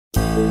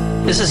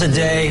This is a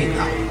day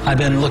I've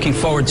been looking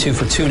forward to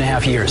for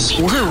 2.5 years.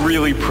 We're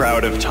really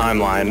proud of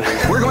Timeline.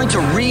 We're going to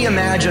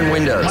reimagine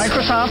Windows.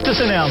 Microsoft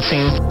is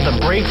announcing the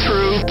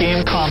breakthrough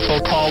game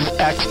console called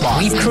Xbox.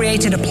 We've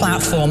created a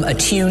platform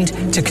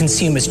attuned to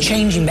consumers'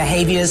 changing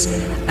behaviors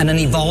and an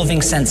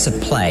evolving sense of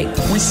play.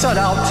 We set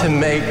out to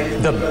make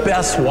the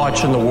best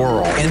watch in the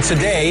world. And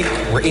today,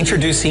 we're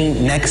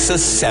introducing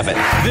Nexus 7.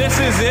 This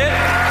is it,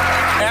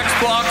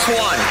 Xbox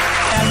One.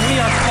 And we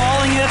are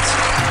calling it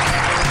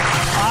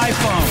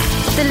iPhone.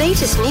 The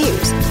latest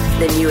news,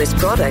 the newest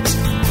products,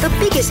 the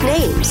biggest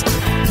names.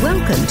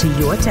 Welcome to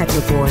Your Tech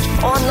Report.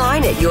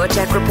 Online at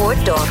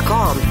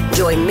YourTechReport.com.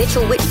 Join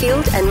Mitchell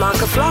Whitfield and Mark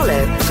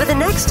Aflalo for the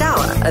next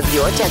hour of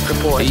Your Tech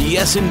Report.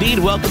 Yes, indeed.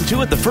 Welcome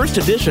to it, the first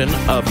edition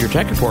of Your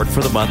Tech Report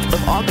for the month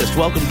of August.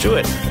 Welcome to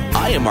it.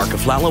 I am Mark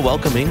Aflalo,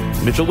 welcoming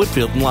Mitchell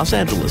Whitfield in Los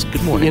Angeles.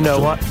 Good morning, You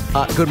know Mitchell.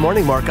 what? Good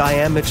morning, Mark. I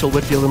am Mitchell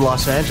Whitfield in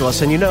Los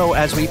Angeles. And you know,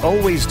 as we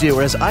always do,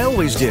 or as I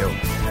always do,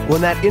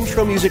 when that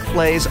intro music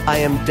plays, I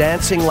am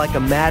dancing like a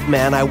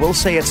madman. I will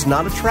say it's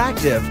not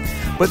attractive,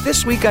 but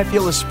this week I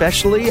feel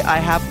especially I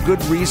have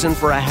good reason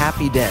for a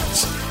happy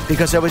dance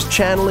because I was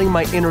channeling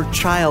my inner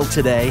child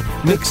today,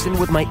 mixed in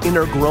with my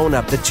inner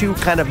grown-up. The two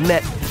kind of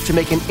met to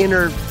make an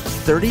inner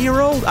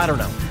 30-year-old? I don't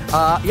know.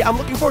 Yeah, I'm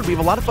looking forward. We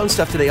have a lot of fun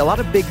stuff today, a lot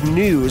of big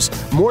news,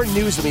 more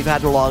news than we've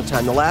had in a long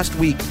time. The last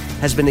week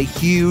has been a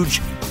huge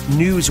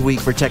news week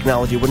for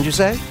technology, wouldn't you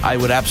say? I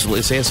would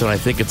absolutely say so, and I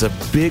think it's a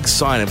big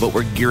sign of what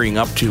we're gearing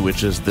up to,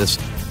 which is this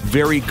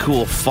very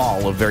cool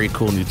fall of very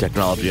cool new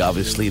technology.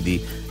 Obviously,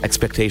 the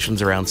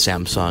expectations around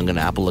Samsung and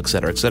Apple, et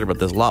cetera, but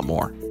there's a lot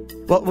more.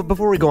 Well,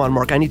 before we go on,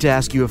 Mark, I need to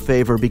ask you a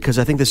favor because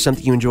I think this is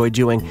something you enjoy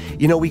doing.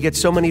 You know, we get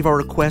so many of our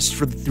requests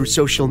through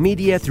social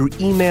media, through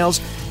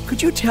emails.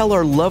 Could you tell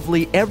our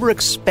lovely,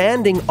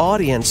 ever-expanding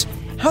audience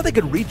how they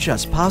could reach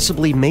us,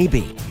 possibly,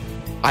 maybe?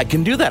 I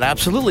can do that,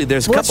 absolutely.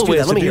 There's a couple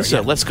ways to do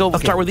so. Let's go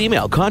start with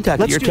email. Contact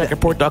at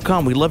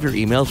YourTechReport.com. We love your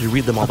emails. We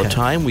read them all the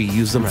time. We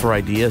use them for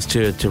ideas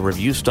to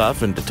review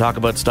stuff and to talk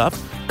about stuff.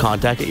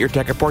 Contact at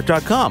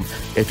YourTechReport.com.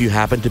 If you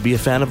happen to be a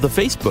fan of the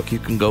Facebook, you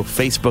can go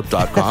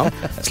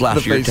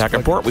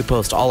Facebook.com/YourTechReport. We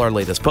post all our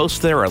latest posts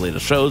there, our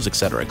latest shows, et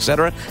cetera, et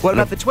cetera. What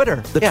about the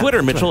Twitter? The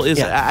Twitter, Mitchell, is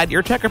at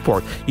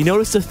YourTechReport. You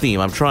notice the theme.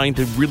 I'm trying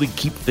to really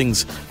keep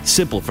things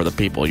simple for the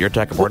people.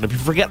 YourTechReport. And if you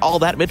forget all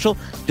that, Mitchell,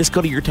 just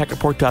go to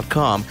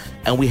YourTechReport.com.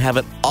 And we have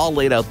it all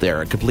laid out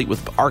there, complete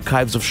with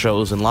archives of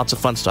shows and lots of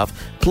fun stuff.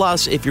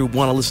 Plus, if you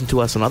want to listen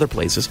to us in other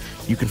places,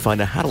 you can find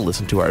out how to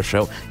listen to our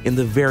show in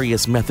the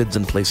various methods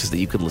and places that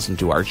you could listen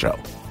to our show.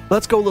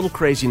 Let's go a little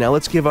crazy now.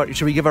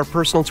 Should we give our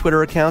personal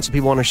Twitter accounts if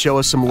people want to show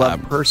us some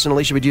love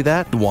personally? Should we do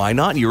that? Why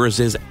not?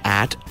 Yours is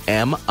at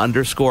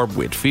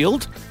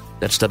 _Whitfield.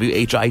 That's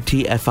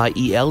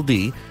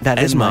WHITFIELD. That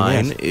is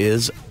mine. Yes.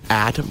 Is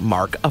at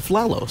Mark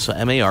Aflalo. So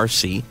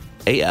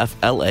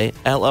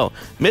MarcAflalo.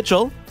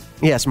 Mitchell.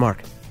 Yes,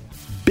 Mark.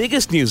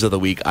 Biggest news of the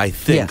week, I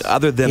think,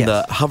 other than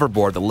the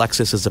hoverboard that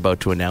Lexus is about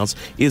to announce,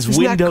 is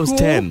Windows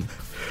 10.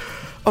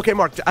 Okay,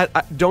 Mark, I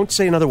don't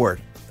say another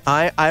word.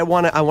 I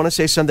want to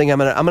say something. I'm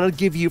gonna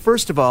give you.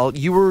 First of all,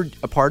 you were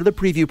a part of the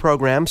preview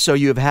program, so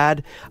you have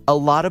had a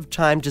lot of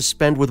time to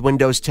spend with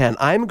Windows 10.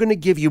 I'm going to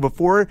give you,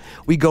 before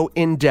we go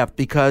in depth,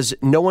 because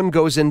no one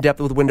goes in depth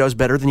with Windows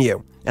better than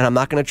you, and I'm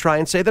not going to try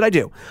and say that I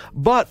do.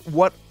 But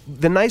what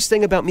the nice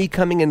thing about me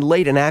coming in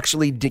late and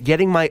actually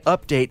getting my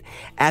update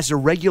as a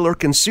regular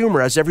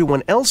consumer, as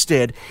everyone else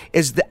did,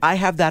 is that I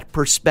have that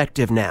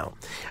perspective now,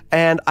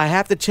 and I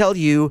have to tell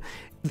you.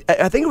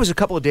 I think it was a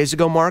couple of days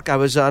ago, Mark, I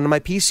was on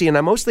my PC, and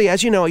I mostly,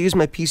 as you know, I use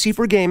my PC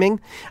for gaming,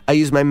 I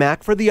use my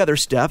Mac for the other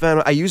stuff,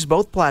 and I use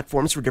both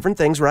platforms for different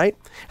things, right?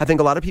 I think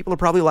a lot of people are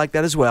probably like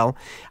that as well.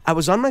 I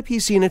was on my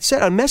PC, and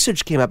a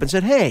message came up and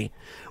said, hey,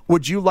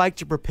 would you like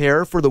to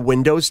prepare for the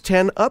Windows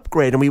 10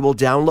 upgrade? And we will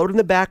download in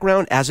the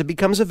background as it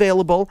becomes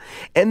available,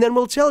 and then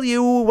we'll tell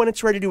you when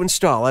it's ready to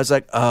install. I was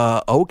like,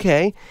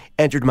 okay.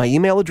 Entered my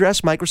email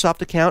address,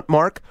 Microsoft account,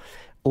 Mark.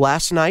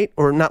 Last night,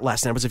 or not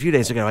last night, it was a few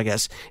days ago, I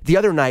guess. The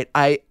other night,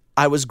 I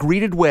was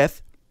greeted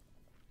with,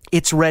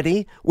 it's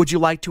ready, would you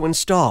like to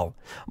install?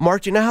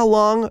 Mark, do you know how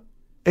long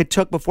it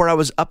took before I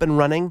was up and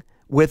running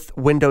with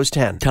Windows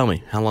 10? Tell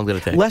me, how long did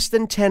it take? Less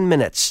than 10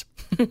 minutes.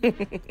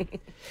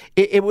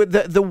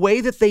 The way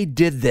that they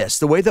did this,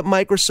 the way that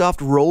Microsoft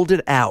rolled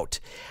it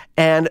out,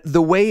 and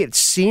the way it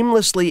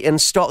seamlessly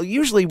installed,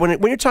 usually when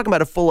you're talking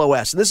about a full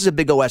OS, and this is a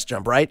big OS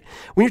jump, right?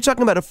 When you're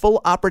talking about a full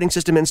operating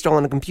system install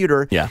on a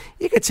computer,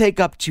 it could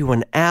take up to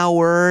an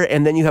hour,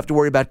 and then you have to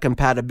worry about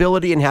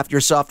compatibility and half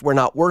your software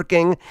not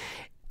working.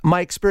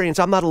 My experience,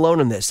 I'm not alone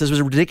in this. This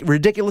was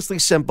ridiculously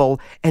simple,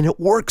 and it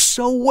works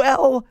so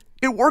well.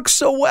 It works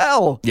so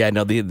well. Yeah,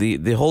 no,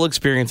 the whole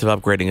experience of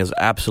upgrading is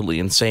absolutely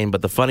insane,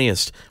 but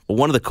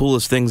one of the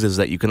coolest things is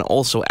that you can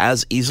also,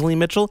 as easily,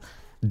 Mitchell,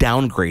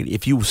 downgrade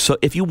if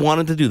you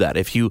wanted to do that.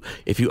 If you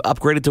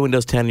upgraded to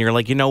Windows 10 and you're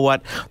like, you know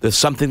what, there's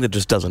something that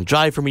just doesn't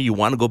jive for me, you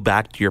want to go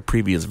back to your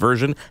previous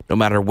version, no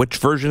matter which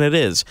version it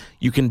is,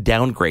 you can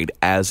downgrade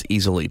as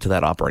easily to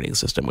that operating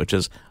system, which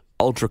is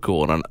ultra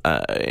cool and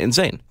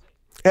insane.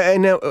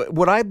 And now,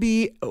 would I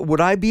be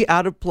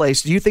out of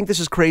place? Do you think this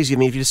is crazy of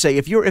me if you say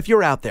if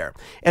you're out there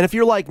and if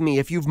you're like me,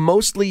 if you've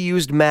mostly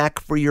used Mac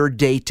for your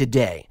day to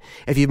day,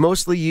 if you've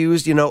mostly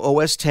used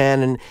OS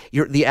 10 and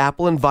the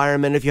Apple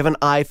environment, if you have an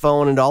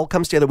iPhone and it all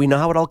comes together, we know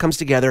how it all comes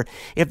together.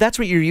 If that's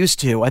what you're used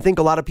to, I think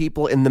a lot of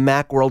people in the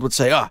Mac world would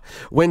say,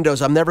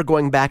 Windows, I'm never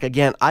going back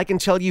again. I can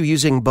tell you,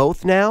 using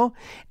both now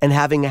and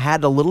having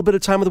had a little bit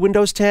of time with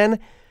Windows 10.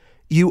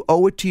 You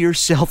owe it to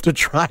yourself to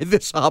try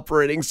this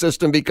operating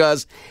system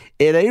because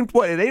it ain't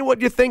what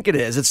you think it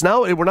is. It's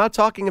not. We're not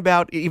talking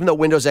about, even though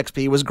Windows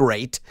XP was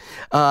great.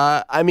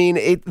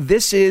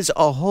 This is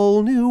a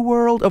whole new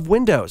world of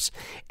Windows,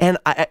 and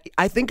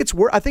I think it's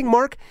I think,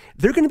 Mark,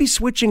 they're going to be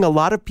switching a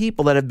lot of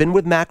people that have been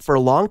with Mac for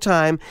a long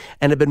time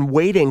and have been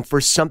waiting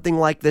for something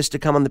like this to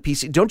come on the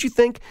PC. Don't you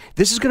think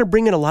this is going to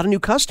bring in a lot of new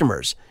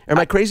customers? Am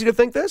I crazy to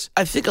think this?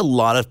 I think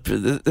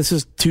this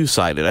is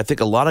two-sided. I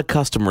think a lot of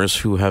customers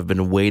who have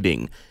been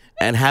waiting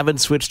and haven't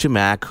switched to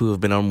Mac, who have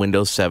been on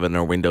Windows 7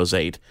 or Windows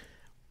 8,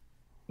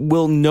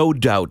 will no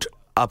doubt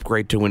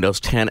upgrade to Windows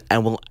 10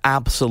 and will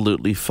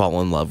absolutely fall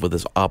in love with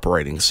this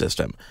operating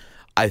system.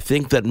 I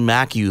think that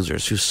Mac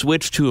users who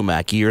switched to a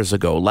Mac years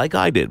ago, like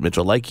I did,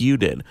 Mitchell, like you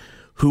did,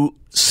 who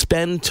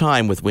spend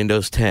time with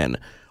Windows 10,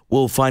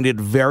 will find it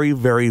very,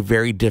 very,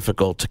 very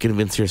difficult to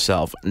convince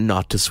yourself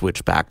not to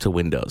switch back to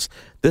Windows.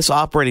 This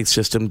operating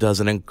system does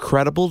an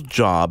incredible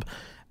job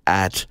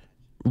at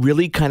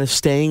really kind of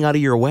staying out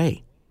of your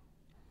way.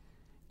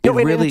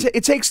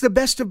 It takes the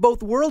best of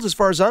both worlds as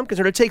far as I'm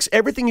concerned. It takes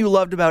everything you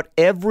loved about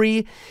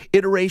every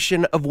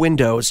iteration of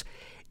Windows,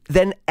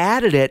 then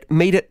added it,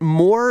 made it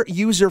more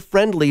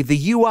user-friendly.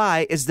 The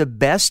UI is the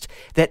best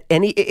that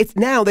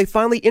now they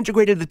finally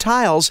integrated the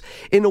tiles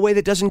in a way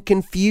that doesn't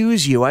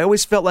confuse you. I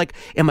always felt like,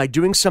 am I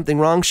doing something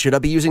wrong? Should I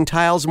be using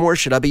tiles more?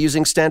 Should I be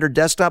using standard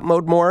desktop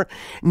mode more?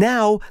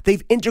 Now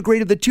they've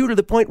integrated the two to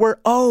the point where,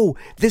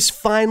 this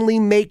finally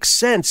makes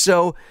sense.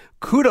 So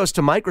kudos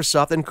to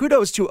Microsoft and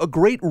kudos to a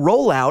great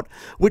rollout,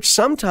 which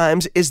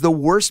sometimes is the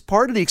worst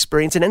part of the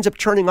experience and ends up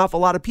turning off a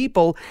lot of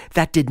people.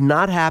 That did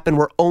not happen.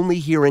 We're only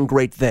hearing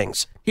great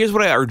things. Here's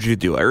what I urge you to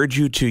do. I urge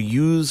you to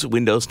use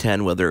Windows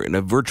 10, whether in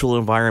a virtual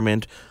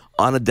environment,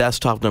 on a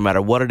desktop, no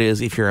matter what it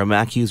is. If you're a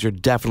Mac user,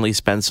 definitely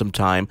spend some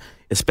time,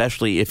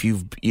 especially if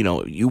you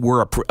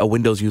were a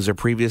Windows user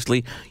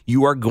previously.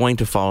 You are going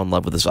to fall in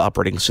love with this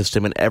operating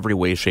system in every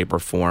way, shape, or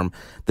form.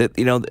 That,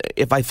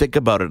 if I think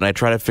about it and I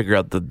try to figure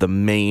out the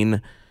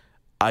main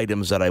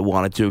items that I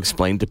wanted to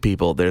explain to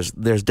people, there's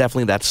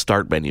definitely that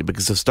start menu,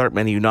 because the start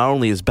menu not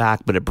only is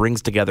back, but it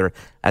brings together,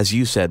 as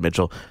you said,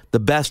 Mitchell,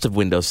 the best of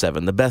Windows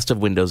 7, the best of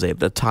Windows 8,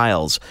 the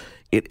tiles.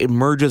 It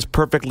merges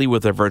perfectly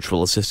with their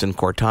virtual assistant,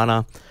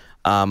 Cortana.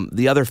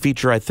 The other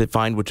feature I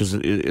find, which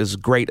is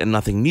great and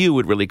nothing new,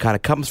 it really kind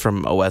of comes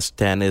from OS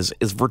 10, is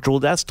virtual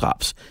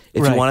desktops.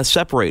 If you want to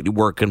separate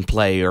work and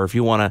play, or if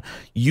you want to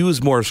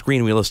use more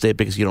screen real estate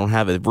because you don't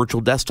have it, virtual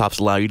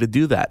desktops allow you to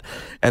do that.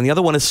 And the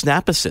other one is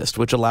Snap Assist,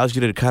 which allows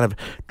you to kind of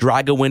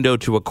drag a window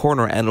to a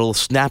corner and it'll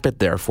snap it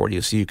there for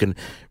you, so you can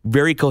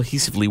very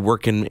cohesively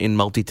work in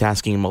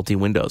multitasking and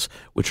multi-windows,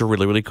 which are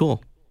really, really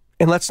cool.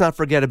 And let's not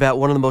forget about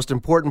one of the most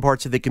important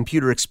parts of the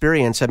computer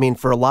experience. I mean,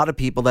 for a lot of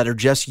people that are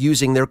just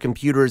using their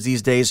computers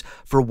these days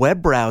for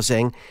web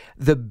browsing,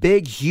 the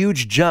big,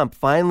 huge jump,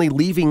 finally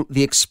leaving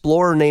the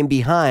Explorer name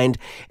behind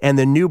and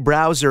the new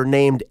browser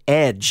named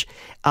Edge.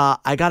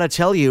 I got to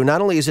tell you, not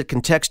only is it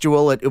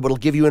contextual, it will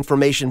give you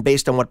information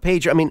based on what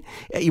page. I mean,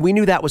 we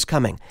knew that was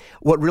coming.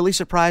 What really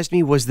surprised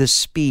me was the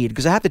speed,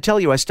 because I have to tell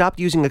you, I stopped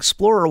using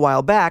Explorer a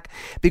while back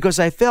because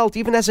I felt,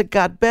 even as it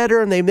got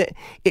better, and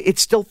it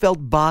still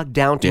felt bogged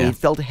down to me. It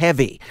felt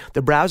heavy.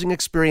 The browsing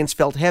experience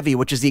felt heavy,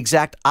 which is the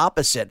exact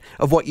opposite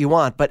of what you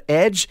want. But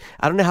Edge,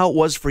 I don't know how it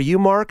was for you,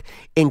 Mark,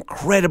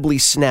 incredibly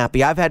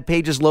snappy. I've had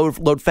pages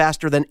load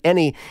faster than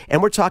any,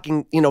 and we're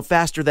talking,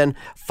 faster than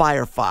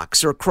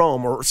Firefox or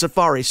Chrome or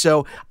Safari.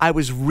 So I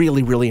was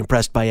really, really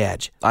impressed by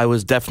Edge. I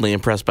was definitely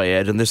impressed by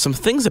Edge, and there's some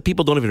things that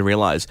people don't even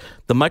realize.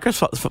 The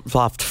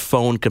Microsoft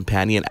Phone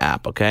Companion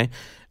app, okay?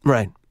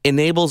 Right.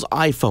 Enables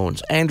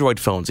iPhones, Android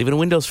phones, even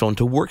Windows Phone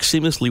to work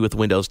seamlessly with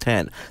Windows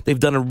 10. They've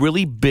done a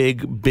really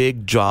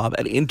big job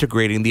at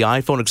integrating the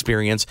iPhone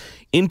experience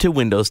into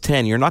Windows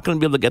 10. You're not going to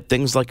be able to get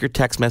things like your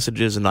text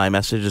messages and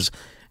iMessages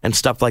and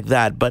stuff like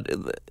that, but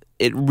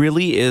it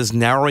really is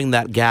narrowing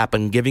that gap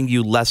and giving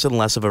you less and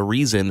less of a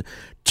reason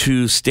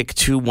to stick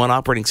to one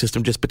operating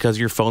system just because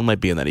your phone might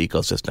be in that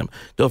ecosystem.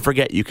 Don't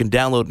forget, you can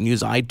download and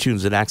use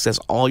iTunes and access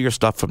all your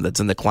stuff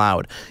that's in the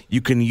cloud.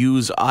 You can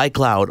use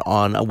iCloud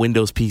on a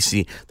Windows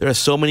PC. There are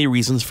so many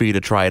reasons for you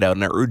to try it out,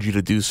 and I urge you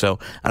to do so.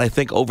 And I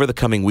think over the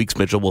coming weeks,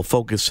 Mitchell, we'll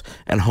focus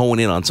and hone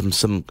in on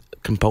some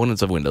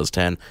components of Windows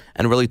 10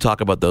 and really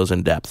talk about those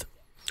in depth.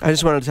 I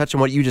just wanted to touch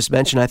on what you just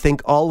mentioned. I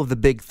think all of the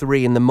big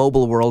three in the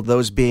mobile world,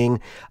 those being,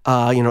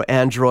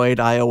 Android,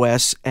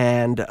 iOS,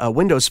 and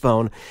Windows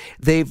Phone,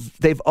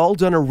 they've all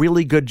done a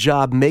really good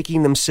job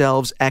making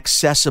themselves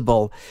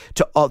accessible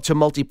to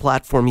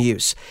multi-platform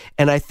use.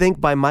 And I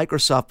think by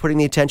Microsoft putting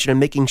the attention and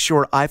making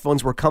sure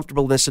iPhones were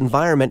comfortable in this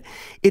environment,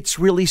 it's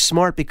really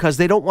smart because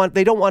they don't want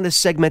a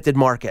segmented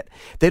market.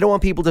 They don't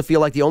want people to feel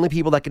like the only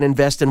people that can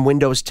invest in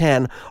Windows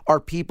 10 are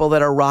people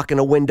that are rocking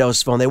a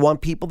Windows Phone. They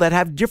want people that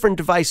have different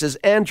devices,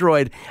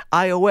 Android,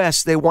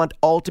 iOS. They want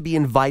all to be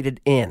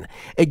invited in.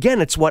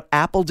 Again, it's what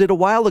Apple did a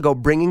while ago,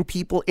 bringing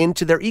people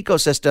into their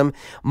ecosystem.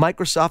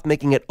 Microsoft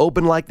making it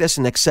open like this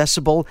and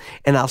accessible.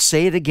 And I'll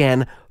say it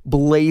again,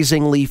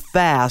 blazingly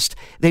fast.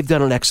 They've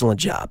done an excellent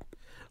job.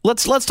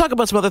 Let's talk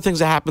about some other things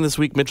that happened this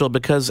week, Mitchell,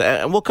 because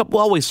we'll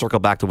always circle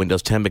back to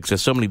Windows 10 because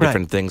there's so many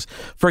different things.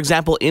 For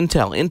example,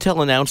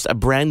 Intel announced a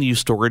brand new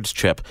storage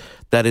chip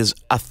that is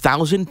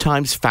 1,000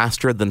 times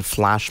faster than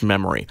flash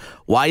memory.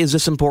 Why is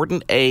this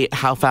important?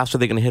 How fast are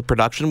they going to hit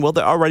production? Well,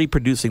 they're already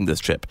producing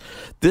this chip.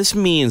 This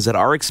means that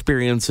our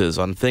experiences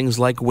on things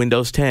like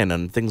Windows 10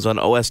 and things on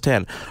OS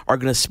 10 are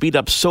going to speed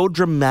up so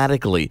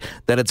dramatically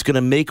that it's going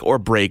to make or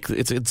break.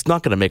 It's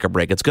not going to make or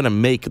break. It's going to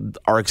make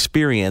our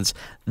experience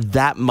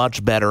that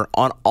much better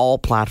on all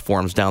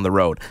platforms down the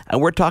road.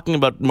 And we're talking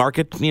about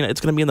market,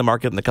 it's going to be in the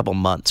market in a couple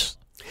months.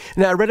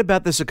 Now, I read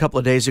about this a couple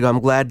of days ago. I'm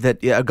glad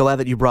that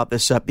you brought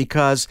this up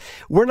because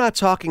we're not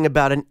talking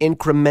about an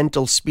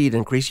incremental speed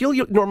increase.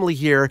 You'll normally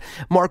hear,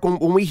 Mark,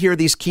 when we hear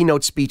these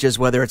keynote speeches,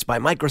 whether it's by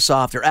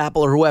Microsoft or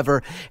Apple or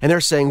whoever, and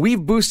they're saying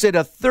we've boosted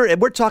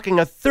we're talking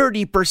a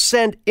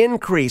 30%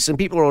 increase, and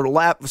people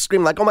will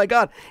scream like, "Oh my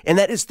God!" And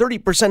that is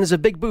 30% is a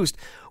big boost.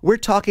 We're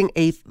talking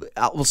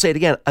we'll say it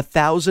again,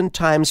 1,000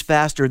 times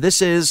faster.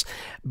 This is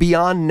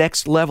beyond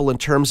next level in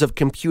terms of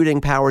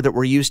computing power that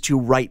we're used to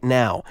right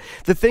now.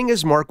 The thing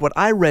is, Mark, what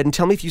I read, and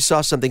tell me if you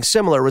saw something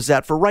similar, was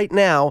that for right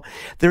now,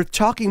 they're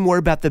talking more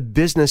about the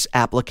business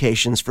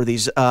applications for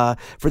these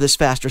for this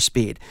faster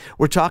speed.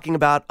 We're talking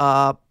about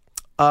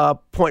I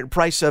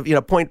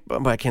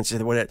can't say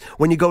the word.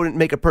 When you go and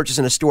make a purchase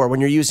in a store,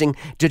 when you're doing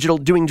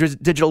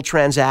digital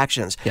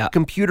transactions,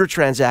 computer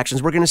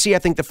transactions, we're going to see, I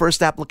think, the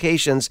first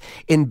applications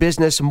in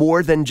business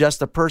more than just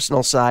the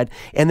personal side,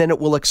 and then it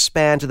will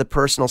expand to the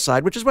personal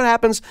side, which is what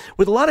happens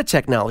with a lot of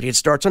technology. It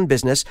starts on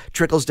business,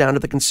 trickles down to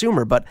the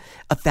consumer, but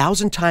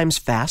 1,000 times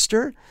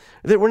faster?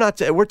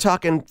 We're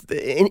talking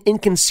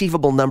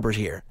inconceivable numbers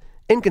here.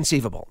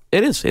 Inconceivable.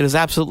 It is. It is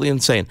absolutely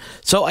insane.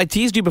 So I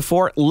teased you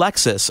before,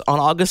 Lexus on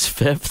August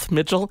 5th,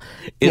 Mitchell,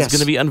 is going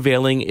to be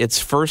unveiling its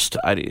first,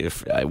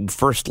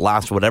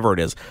 whatever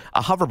it is,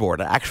 a hoverboard,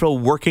 an actual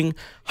working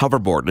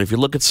hoverboard. And if you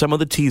look at some of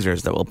the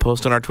teasers that we'll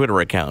post on our Twitter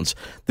accounts,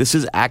 this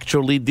is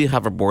actually the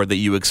hoverboard that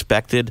you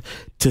expected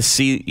to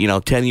see,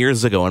 10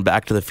 years ago when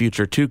Back to the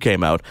Future 2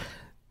 came out.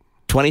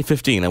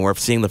 2015, and we're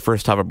seeing the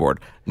first hoverboard.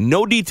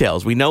 No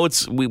details. We know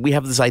we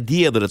have this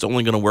idea that it's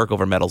only going to work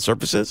over metal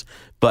surfaces,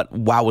 but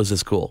wow, is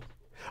this cool.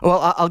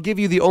 Well, I'll give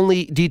you the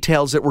only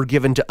details that were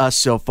given to us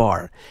so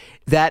far.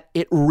 That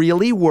it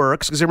really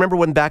works, because remember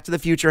when Back to the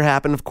Future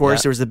happened, of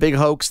course, there was the big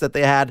hoax that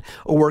they had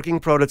a working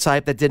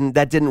prototype that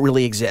didn't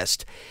really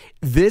exist.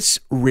 This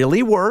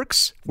really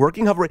works.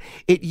 Working hover.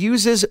 It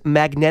uses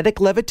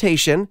magnetic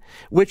levitation,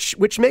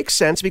 which makes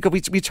sense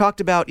because we talked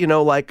about,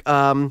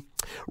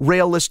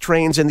 railless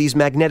trains and these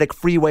magnetic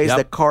freeways,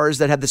 that cars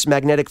that have this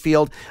magnetic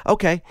field.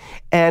 Okay.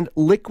 And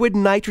liquid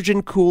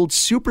nitrogen cooled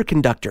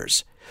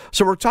superconductors.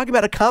 So we're talking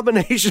about a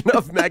combination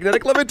of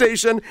magnetic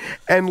levitation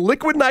and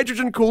liquid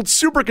nitrogen cooled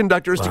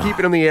superconductors to keep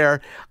it in the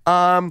air.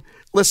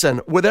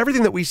 Listen, with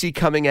everything that we see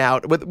coming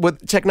out,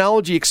 with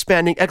technology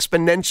expanding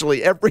exponentially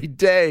every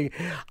day,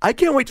 I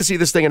can't wait to see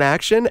this thing in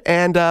action.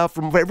 And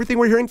from everything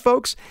we're hearing,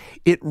 folks,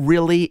 it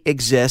really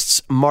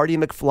exists. Marty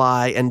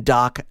McFly and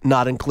Doc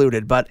not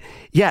included. But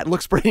yeah, it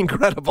looks pretty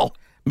incredible.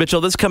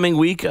 Mitchell, this coming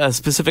week,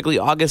 specifically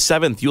August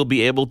 7th, you'll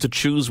be able to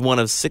choose one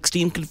of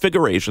 16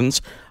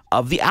 configurations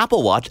of the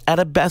Apple Watch at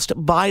a Best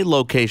Buy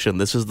location.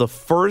 This is the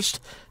first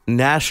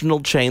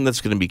national chain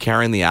that's going to be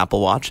carrying the Apple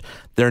Watch.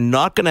 They're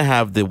not going to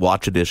have the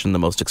Watch Edition, the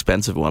most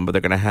expensive one, but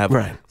they're going to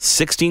have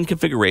 16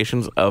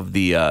 configurations of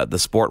the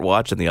Sport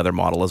Watch and the other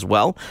model as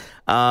well.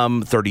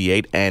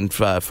 38 and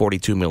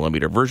 42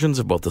 millimeter versions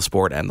of both the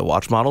Sport and the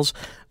Watch models,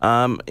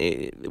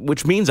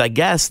 which means, I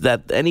guess,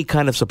 that any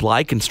kind of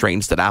supply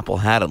constraints that Apple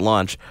had at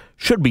launch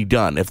should be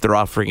done if they're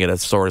offering it at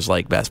stores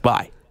like Best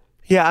Buy.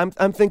 Yeah,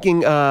 I'm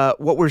thinking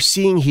what we're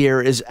seeing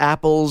here is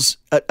Apple's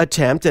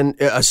attempt, and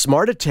a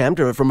smart attempt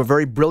from a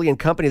very brilliant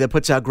company that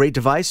puts out great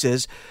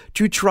devices,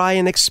 to try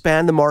and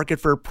expand the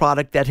market for a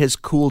product that has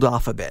cooled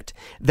off a bit.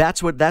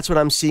 That's what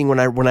I'm seeing when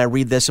I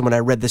read this and when I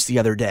read this the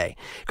other day.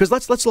 Because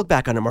let's look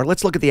back on it, Mark.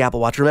 Let's look at the Apple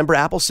Watch. Remember,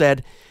 Apple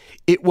said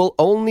it will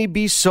only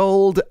be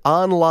sold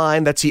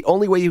online. That's the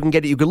only way you can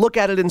get it. You can look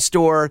at it in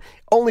store,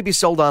 only be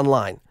sold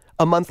online.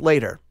 A month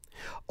later,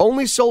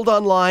 only sold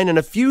online in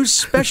a few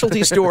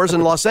specialty stores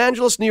in Los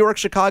Angeles, New York,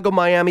 Chicago,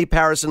 Miami,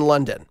 Paris, and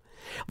London.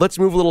 let's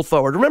move a little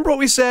forward. Remember what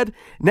we said?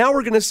 Now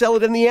we're going to sell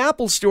it in the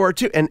Apple Store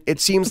too. And it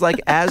seems like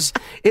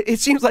it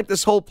seems like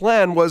this whole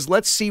plan was,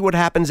 let's see what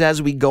happens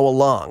as we go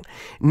along.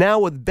 Now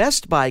with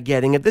Best Buy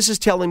getting it, this is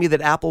telling me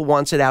that Apple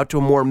wants it out to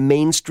a more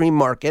mainstream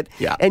market.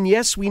 Yeah. And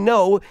yes, we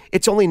know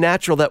it's only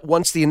natural that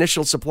once the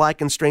initial supply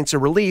constraints are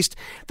released,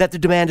 that the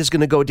demand is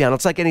going to go down.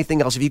 It's like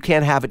anything else. If you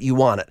can't have it, you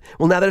want it.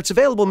 Well, now that it's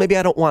available, maybe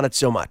I don't want it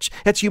so much.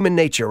 That's human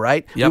nature,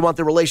 right? Yep. We want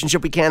the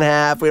relationship we can't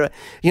have. When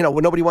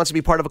nobody wants to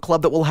be part of a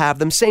club that will have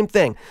them. Same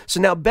thing. So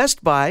now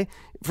Best Buy,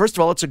 first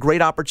of all, it's a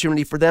great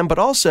opportunity for them, but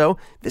also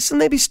this will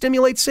maybe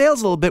stimulate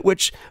sales a little bit,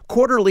 which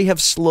quarterly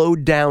have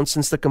slowed down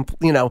since the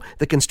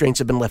constraints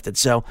have been lifted.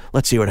 So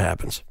let's see what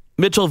happens.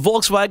 Mitchell,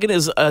 Volkswagen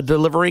is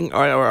delivering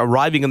or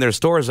arriving in their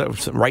stores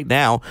right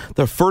now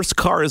their first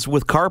cars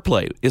with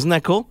CarPlay. Isn't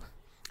that cool?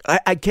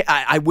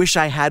 I wish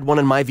I had one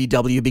in my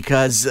VW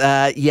because,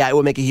 it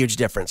would make a huge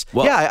difference.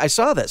 Well, I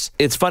saw this.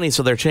 It's funny.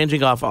 So they're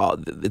changing off.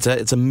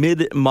 It's a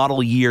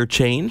mid-model year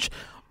change.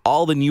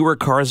 All the newer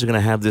cars are going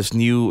to have this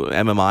new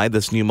MMI,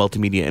 this new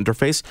multimedia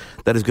interface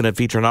that is going to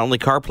feature not only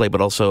CarPlay, but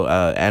also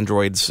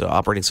Android's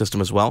operating system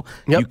as well.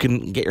 Yep. You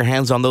can get your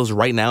hands on those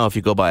right now if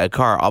you go buy a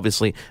car.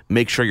 Obviously,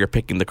 make sure you're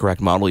picking the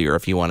correct model year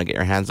if you want to get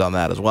your hands on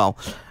that as well.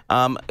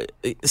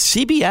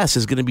 CBS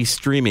is going to be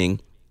streaming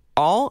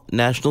all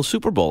national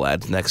Super Bowl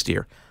ads next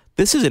year.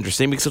 This is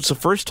interesting because it's the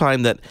first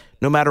time that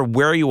no matter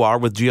where you are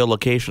with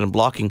geolocation and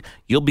blocking,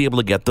 you'll be able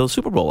to get those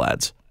Super Bowl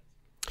ads.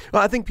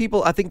 Well,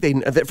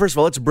 first of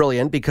all, it's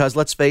brilliant because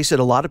let's face it,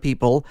 a lot of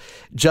people,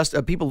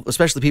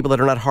 especially people that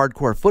are not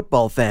hardcore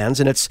football fans,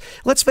 and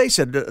let's face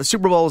it,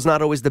 Super Bowl is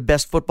not always the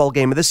best football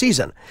game of the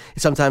season.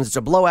 Sometimes it's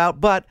a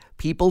blowout, but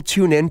people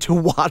tune in to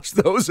watch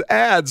those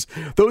ads.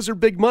 Those are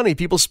big money.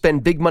 People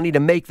spend big money to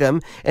make them,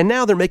 and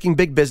now they're making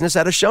big business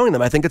out of showing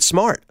them. I think it's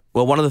smart.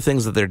 Well, one of the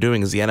things that they're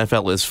doing is the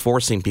NFL is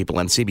forcing people,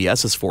 and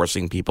CBS is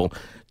forcing people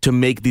to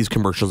make these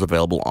commercials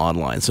available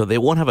online. So they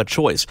won't have a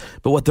choice.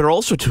 But what they're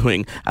also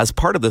doing as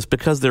part of this,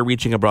 because they're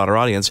reaching a broader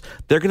audience,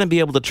 they're going to be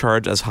able to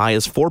charge as high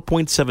as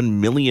 $4.7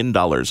 million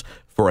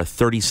for a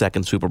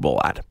 30-second Super Bowl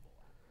ad.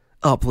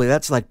 Oh, please,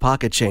 that's like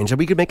pocket change.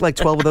 We could make like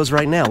 12 of those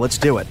right now. Let's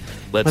do it.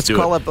 Let's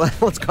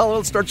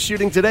start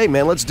shooting today,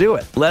 man. Let's do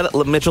it.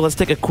 Mitchell, let's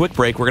take a quick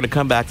break. We're going to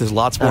come back. There's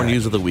lots more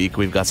news of the week.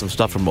 We've got some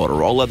stuff from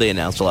Motorola. They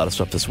announced a lot of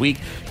stuff this week.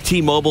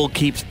 T-Mobile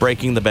keeps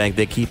breaking the bank.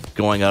 They keep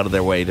going out of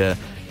their way to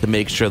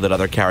make sure that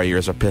other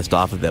carriers are pissed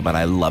off at them, and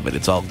I love it.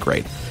 It's all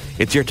great.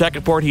 It's Your Tech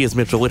Report. He is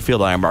Mitchell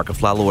Whitfield. I am Mark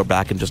Aflalo. We're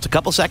back in just a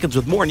couple seconds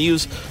with more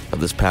news of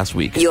this past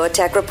week. Your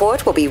Tech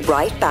Report will be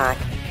right back.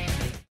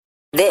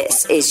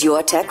 This is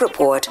Your Tech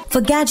Report.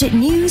 For gadget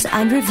news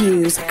and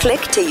reviews,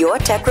 click to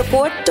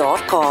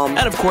YourTechReport.com.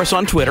 And of course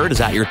on Twitter, it is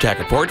at Your Tech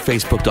Report,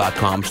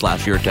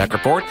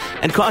 Facebook.com/YourTechReport,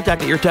 and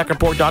contact at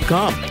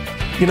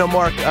YourTechReport.com.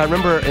 Mark, I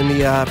remember in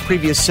the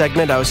previous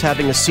segment, I was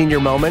having a senior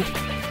moment,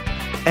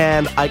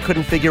 and I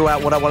couldn't figure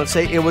out what I wanted to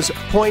say. It was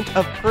point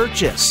of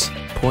purchase.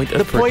 Point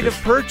of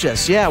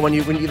purchase, yeah. When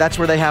you, that's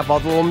where they have all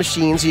the little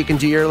machines. So you can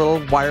do your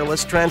little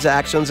wireless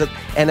transactions at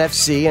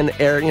NFC and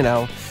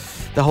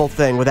the whole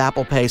thing with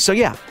Apple Pay. So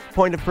yeah,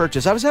 point of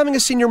purchase. I was having a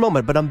senior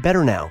moment, but I'm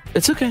better now.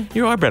 It's okay.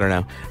 You are better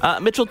now.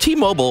 Mitchell,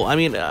 T-Mobile, I'm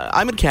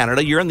in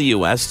Canada. You're in the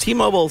U.S.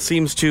 T-Mobile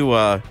seems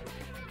to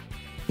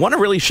want to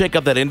really shake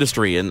up that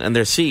industry, and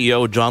their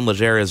CEO, John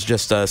Legere, is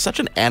just such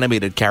an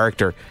animated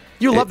character.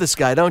 You love this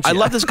guy, don't you? I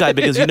love this guy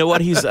because you know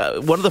what? He's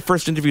one of the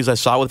first interviews I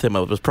saw with him.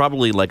 It was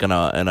probably like in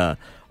a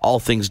All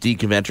Things D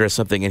convention or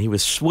something, and he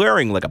was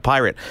swearing like a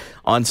pirate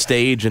on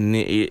stage. And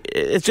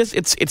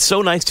it's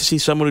so nice to see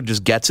someone who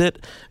just gets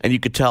it, and you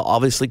could tell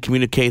obviously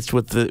communicates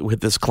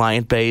with this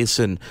client base,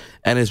 and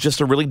is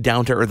just a really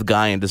down to earth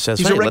guy, and just says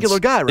he's a regular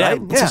guy,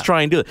 right? Let's just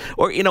try and do it,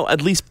 or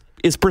at least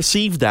is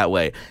perceived that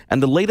way.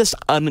 And the latest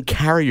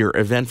Un-Carrier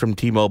event from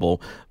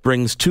T-Mobile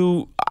brings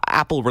two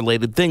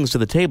Apple-related things to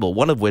the table,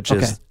 one of which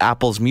is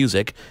Apple's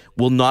Music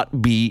will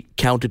not be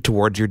counted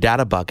towards your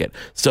data bucket.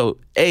 So,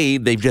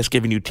 they've just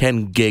given you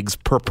 10 gigs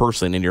per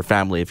person in your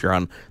family if you're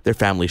on their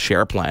family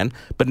share plan.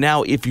 But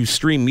now if you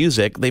stream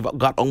music, they've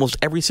got almost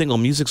every single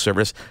music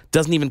service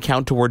doesn't even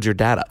count towards your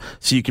data.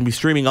 So you can be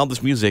streaming all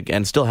this music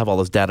and still have all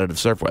this data to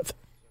surf with.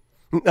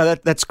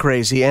 That's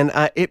crazy. And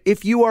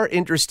if you are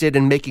interested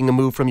in making a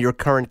move from your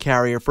current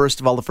carrier, first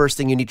of all, the first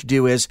thing you need to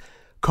do is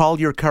call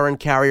your current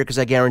carrier, because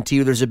I guarantee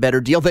you there's a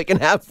better deal they can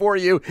have for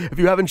you. If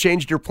you haven't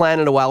changed your plan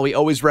in a while, we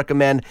always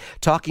recommend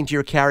talking to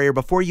your carrier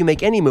before you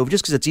make any move,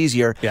 just because it's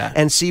easier,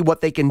 and see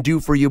what they can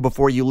do for you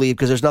before you leave,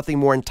 because there's nothing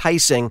more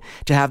enticing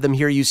to have them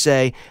hear you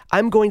say,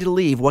 I'm going to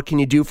leave, what can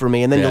you do for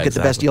me? And then you'll get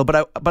the best deal.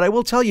 But I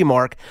will tell you,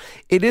 Mark,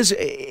 it is,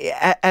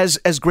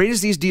 as great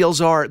as these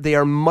deals are, they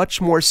are much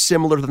more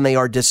similar than they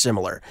are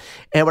dissimilar.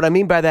 And what I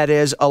mean by that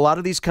is, a lot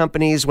of these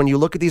companies, when you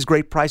look at these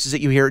great prices that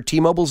you hear,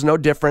 T-Mobile's no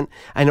different.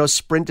 I know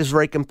Sprint is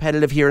very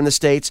competitive here in the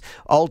States.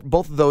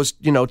 Both of those,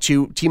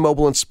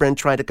 T-Mobile and Sprint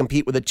trying to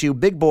compete with the two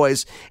big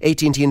boys,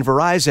 AT&T and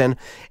Verizon.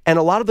 And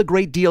a lot of the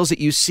great deals that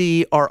you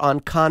see are on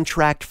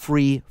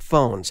contract-free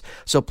phones.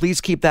 So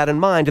please keep that in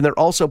mind. And they're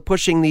also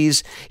pushing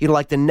these,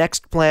 like the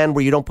Next plan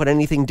where you don't put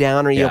anything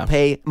down or you'll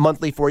pay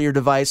monthly for your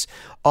device.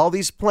 All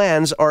these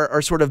plans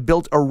are sort of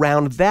built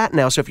around that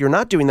now. So if you're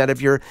not doing that,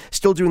 if you're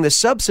still doing the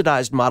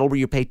subsidized model where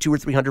you pay $200 or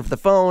 $300 for the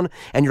phone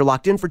and you're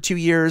locked in for 2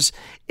 years,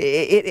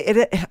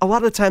 a lot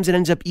of the times it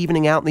ends up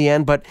evening out in the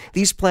end. But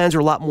these plans are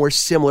a lot more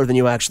similar than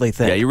you actually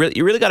think. Yeah,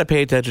 you really got to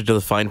pay attention to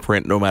the fine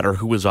print, no matter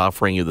who is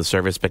offering you the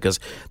service, because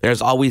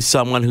there's always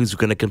someone who's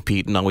going to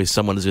compete and always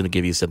someone who's going to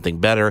give you something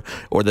better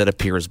or that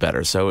appears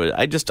better. So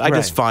I just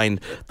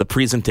find the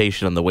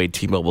presentation and the way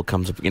T-Mobile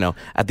comes up,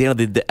 at the end of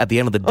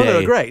the day,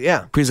 they're great.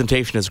 Yeah,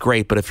 presentation is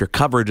great, but if your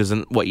coverage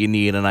isn't what you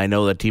need, and I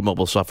know that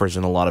T-Mobile suffers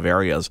in a lot of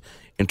areas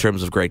in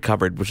terms of great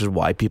coverage, which is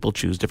why people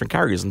choose different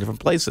carriers in different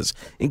places.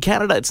 In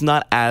Canada, it's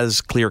not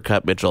as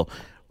clear-cut, Mitchell.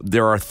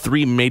 There are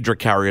 3 major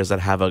carriers that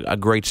have a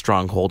great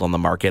stronghold on the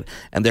market,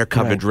 and their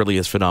coverage really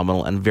is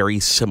phenomenal and very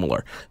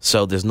similar.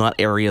 So there's not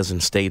areas in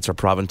states or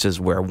provinces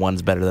where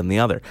one's better than the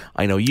other.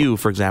 I know you,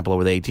 for example, are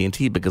with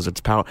AT&T because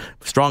it's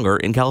stronger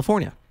in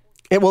California.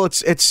 Well,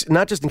 it's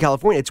not just in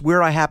California. It's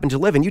where I happen to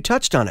live, and you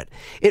touched on it.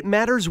 It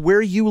matters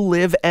where you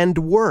live and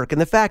work.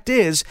 And the fact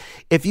is,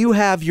 if you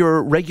have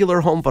your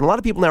regular home phone, a lot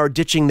of people now are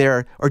ditching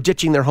their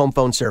home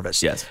phone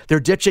service. Yes,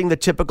 they're ditching the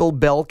typical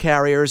Bell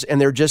carriers,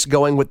 and they're just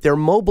going with their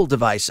mobile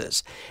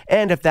devices.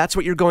 And if that's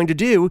what you're going to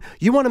do,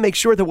 you want to make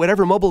sure that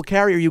whatever mobile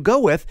carrier you go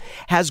with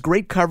has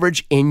great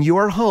coverage in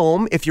your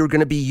home. If you're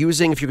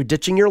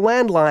ditching your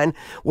landline,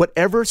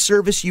 whatever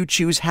service you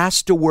choose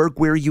has to work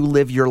where you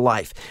live your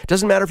life. It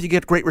doesn't matter if you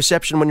get great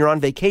reception when you're on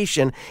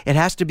vacation. It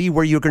has to be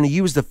where you're going to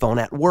use the phone,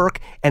 at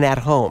work and at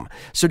home.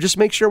 So just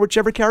make sure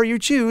whichever carrier you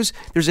choose,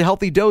 there's a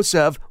healthy dose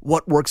of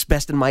what works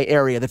best in my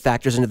area that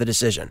factors into the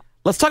decision.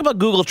 Let's talk about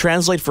Google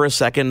Translate for a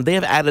second. They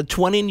have added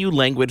 20 new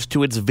languages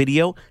to its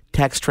video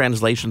text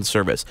translation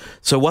service.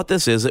 So what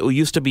this is, it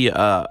used to be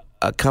a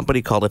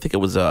company called, I think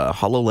it was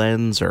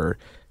HoloLens, or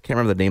I can't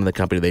remember the name of the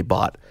company they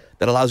bought,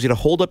 that allows you to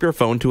hold up your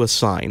phone to a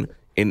sign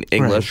in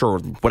English or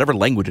whatever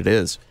language it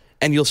is,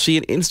 and you'll see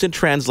an instant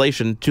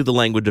translation to the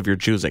language of your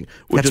choosing,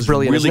 which is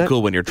really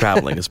cool when you're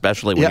traveling,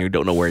 especially when you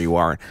don't know where you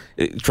are.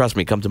 Trust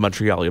me, come to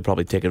Montreal, you'll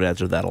probably take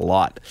advantage of that a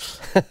lot.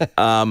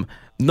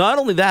 Not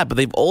only that, but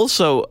they've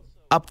also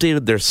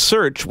updated their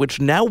search, which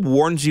now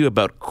warns you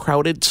about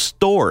crowded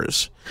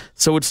stores.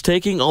 So it's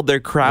taking all their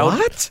crowd...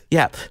 What?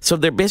 Yeah. So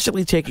they're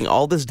basically taking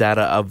all this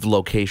data of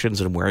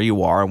locations and where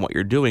you are and what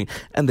you're doing,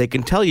 and they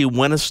can tell you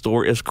when a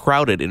store is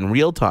crowded in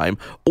real time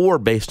or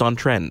based on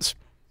trends.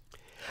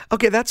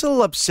 Okay, that's a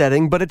little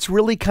upsetting, but it's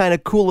really kind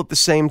of cool at the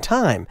same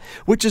time,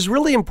 which is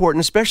really important,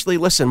 especially,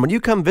 listen, when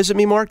you come visit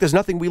me, Mark, there's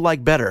nothing we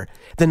like better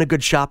than a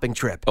good shopping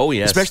trip. Oh,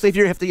 yes. Especially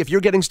if you're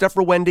getting stuff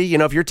for Wendy,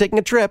 if you're taking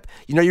a trip,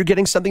 you're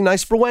getting something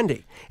nice for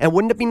Wendy. And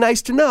wouldn't it be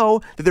nice to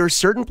know that there are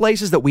certain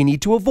places that we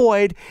need to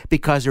avoid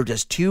because there are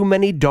just too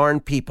many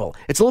darn people?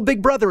 It's a little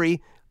big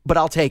brothery, but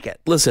I'll take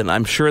it. Listen,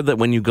 I'm sure that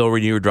when you go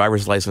renew your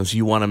driver's license,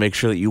 you want to make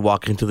sure that you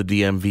walk into the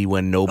DMV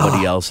when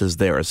nobody else is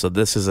there. So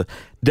this is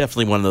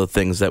definitely one of the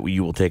things that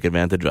you will take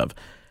advantage of.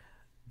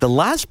 The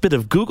last bit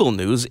of Google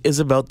news is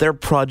about their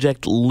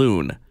Project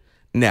Loon.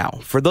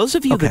 Now, for those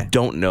of you that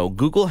don't know,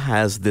 Google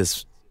has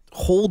this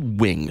whole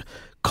wing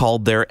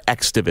called their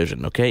X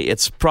division, okay?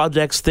 It's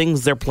projects,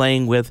 things they're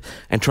playing with,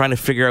 and trying to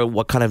figure out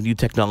what kind of new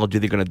technology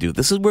they're going to do.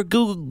 This is where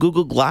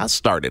Google Glass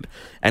started,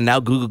 and now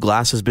Google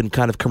Glass has been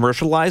kind of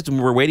commercialized,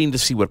 and we're waiting to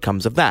see what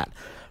comes of that.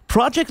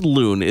 Project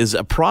Loon is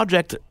a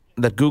project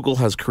that Google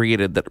has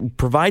created that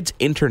provides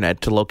internet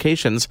to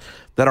locations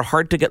that are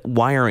hard to get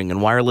wiring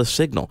and wireless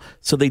signal.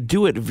 So they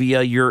do it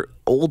via your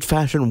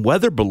old-fashioned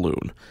weather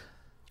balloon.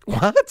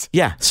 What?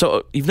 Yeah.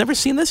 So you've never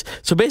seen this?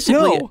 So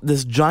basically,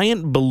 this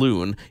giant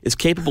balloon is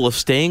capable of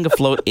staying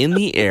afloat in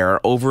the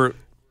air over,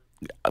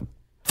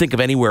 think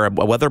of anywhere a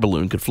weather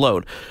balloon could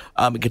float.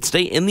 It could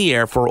stay in the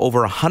air for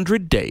over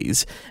 100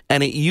 days,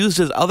 and it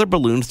uses other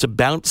balloons to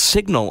bounce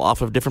signal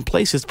off of different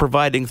places,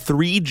 providing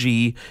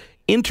 3G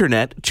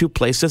internet to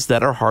places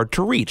that are hard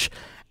to reach.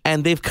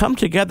 And they've come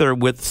together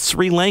with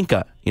Sri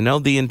Lanka,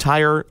 the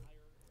entire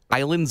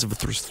islands of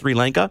Sri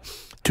Lanka,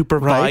 to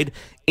provide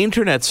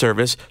internet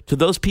service to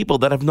those people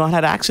that have not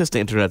had access to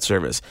internet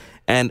service.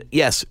 And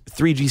yes,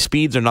 3G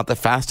speeds are not the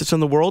fastest in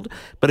the world,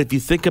 but if you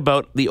think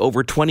about the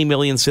over 20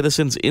 million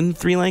citizens in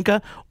Sri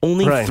Lanka,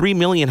 only 3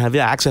 million have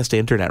access to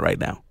internet right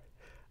now.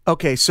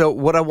 Okay, so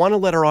what I want to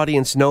let our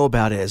audience know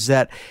about is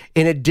that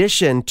in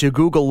addition to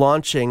Google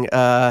launching,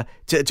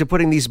 to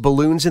putting these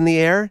balloons in the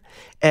air,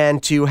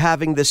 and to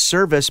having this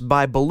service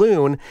by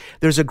balloon,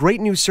 there's a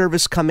great new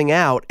service coming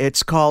out.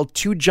 It's called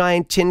 2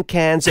 giant tin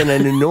cans and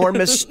an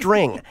enormous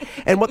string.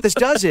 And what this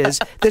does is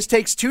this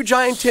takes 2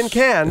 giant tin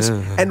cans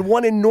and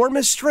 1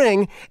 enormous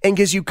string and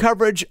gives you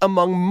coverage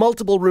among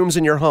multiple rooms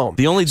in your home.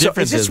 The only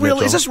difference is this real?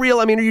 Mitchell, is this real?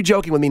 I mean, are you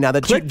joking with me now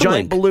that 2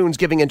 giant balloons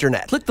giving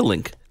internet? Click the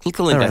link. Click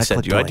the link I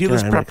sent you. I do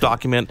this prep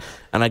document,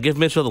 and I give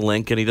Mitchell the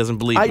link, and he doesn't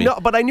believe me. I know,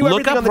 but I knew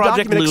everything on the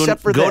document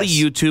except for this. Go to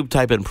YouTube,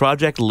 type in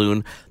Project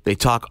Loon. They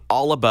talk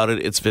all about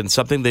it. It's been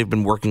something they've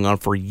been working on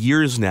for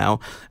years now,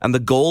 and the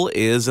goal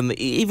is, and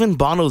even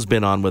Bono's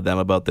been on with them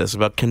about this,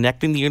 about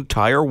connecting the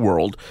entire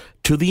world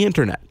to the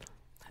internet.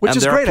 Which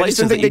is great. I just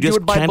didn't think they do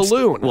it by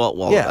balloon.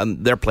 Well, yeah.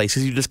 And there are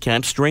places you just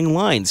can't string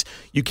lines.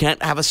 You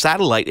can't have a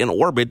satellite in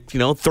orbit,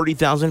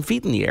 30,000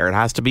 feet in the air. It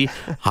has to be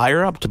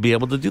higher up to be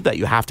able to do that.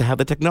 You have to have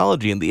the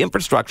technology and the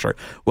infrastructure.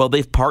 Well,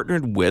 they've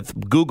partnered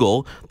with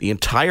Google, the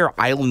entire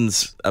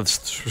islands of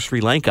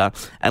Sri Lanka,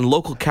 and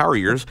local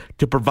carriers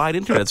to provide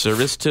internet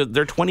service to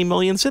their 20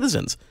 million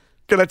citizens.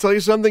 Can I tell you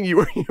something?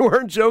 You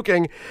weren't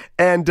joking,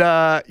 and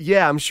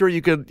I'm sure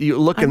you could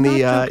look in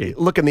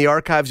the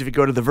archives if you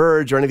go to The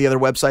Verge or any of the other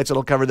websites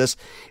that'll cover this.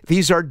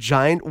 These are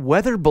giant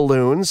weather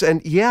balloons,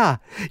 and you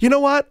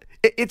know what?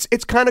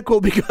 It's kind of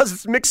cool because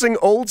it's mixing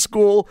old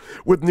school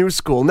with new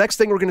school. Next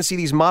thing, we're going to see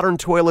these modern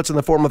toilets in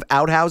the form of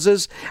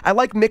outhouses. I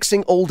like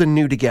mixing old and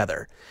new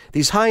together.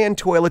 These high-end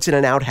toilets in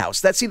an outhouse.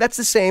 That's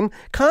the same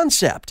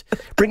concept.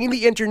 Bringing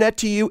the internet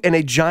to you in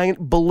a giant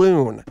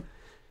balloon.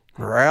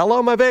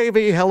 Hello, my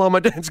baby. Hello,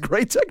 my dad. It's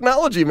great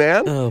technology,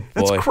 man. Oh, boy.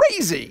 That's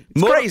crazy.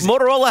 It's crazy.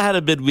 Motorola had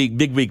a big week.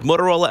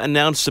 Motorola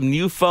announced some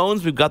new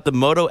phones. We've got the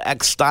Moto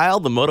X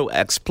Style, the Moto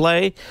X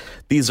Play.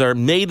 These are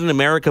made in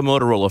America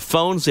Motorola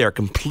phones. They are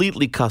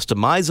completely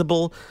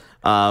customizable.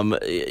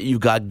 You've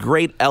got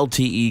great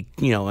LTE,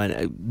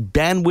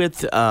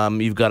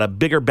 bandwidth. You've got a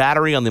bigger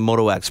battery on the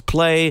Moto X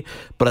Play,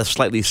 but a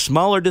slightly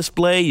smaller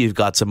display. You've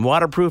got some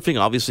waterproofing.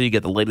 Obviously, you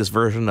get the latest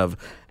version of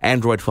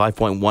Android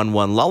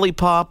 5.11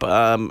 Lollipop.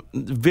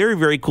 Very,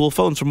 very cool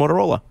phones from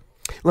Motorola.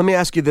 Let me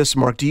ask you this,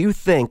 Mark. Do you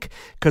think,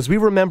 because we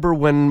remember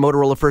when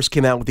Motorola first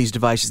came out with these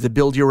devices, the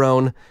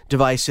build-your-own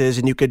devices,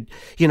 and you could,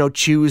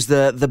 choose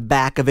the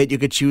back of it, you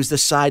could choose the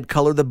side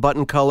color, the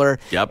button color.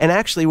 Yep. And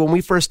actually, when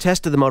we first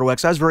tested the Moto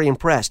X, I was very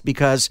impressed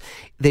because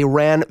they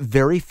ran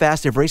very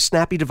fast. They're very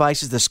snappy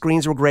devices. The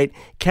screens were great.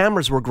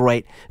 Cameras were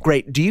great.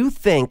 Do you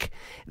think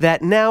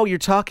that now you're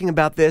talking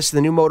about this,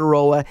 the new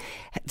Motorola,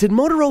 did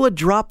Motorola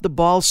drop the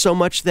ball so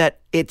much that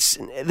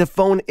the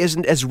phone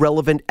isn't as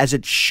relevant as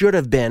it should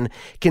have been,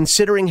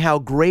 considering how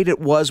great it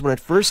was when it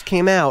first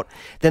came out?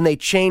 Then they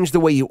changed the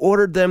way you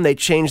ordered them. They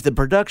changed the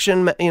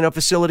production,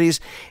 facilities.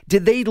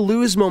 Did they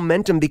lose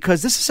momentum?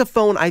 Because this is a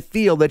phone, I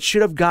feel, that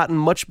should have gotten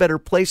much better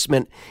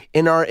placement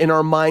in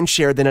our mind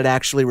share than it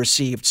actually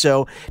received.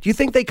 So do you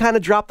think they kind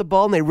of dropped the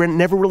ball and they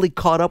never really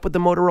caught up with the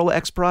Motorola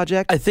X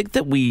project? I think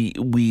that we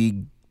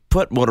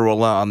put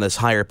Motorola on this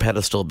higher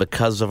pedestal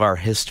because of our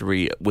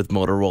history with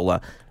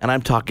Motorola. And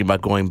I'm talking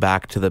about going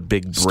back to the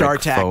big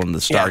brick phone, the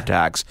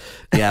StarTACs,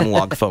 the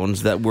analog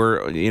phones that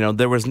were,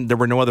 there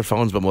were no other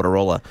phones but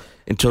Motorola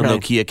until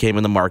Nokia came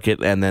in the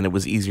market, and then it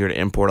was easier to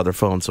import other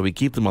phones. So we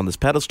keep them on this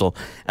pedestal,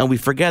 and we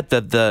forget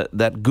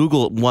that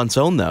Google once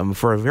owned them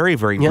for a very,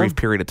 very brief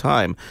period of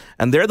time.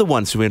 And they're the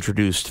ones who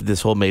introduced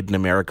this whole Made in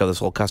America, this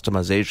whole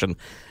customization.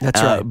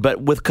 That's right.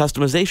 But with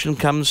customization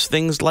comes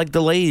things like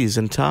delays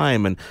and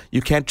time, and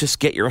you can't just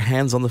get your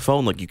hands on the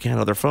phone like you can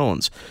other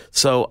phones.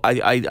 So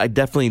I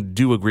definitely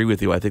do agree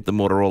with you. I think the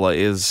Motorola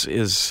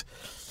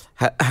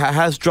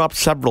has dropped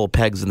several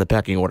pegs in the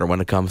pecking order when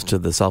it comes to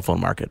the cell phone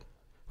market.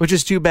 Which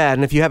is too bad.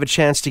 And if you have a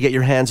chance to get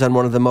your hands on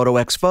one of the Moto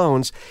X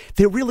phones,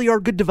 they really are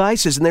good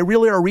devices, and they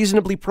really are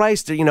reasonably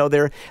priced.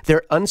 They're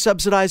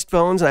unsubsidized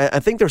phones, and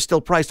I think they're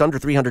still priced under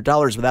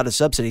 $300 without a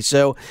subsidy.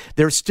 So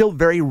they're still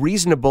very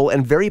reasonable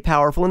and very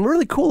powerful and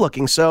really cool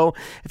looking. So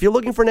if you're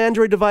looking for an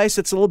Android device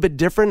that's a little bit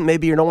different,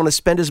 maybe you don't want to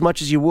spend as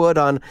much as you would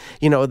on,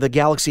 the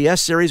Galaxy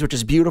S series, which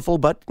is beautiful,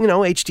 but,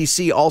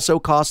 HTC also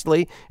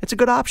costly, it's a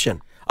good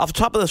option. Off the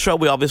top of the show,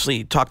 we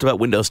obviously talked about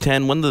Windows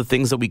 10. One of the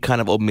things that we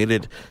kind of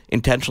omitted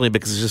intentionally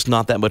because there's just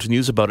not that much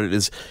news about it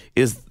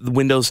is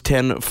Windows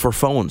 10 for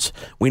phones.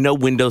 We know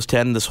Windows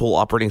 10, this whole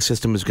operating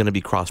system, is going to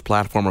be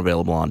cross-platform,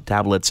 available on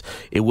tablets.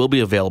 It will be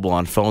available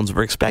on phones.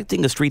 We're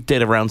expecting a street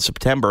date around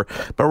September,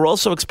 but we're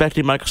also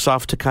expecting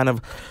Microsoft to kind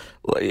of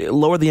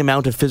lower the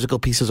amount of physical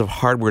pieces of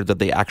hardware that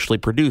they actually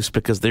produce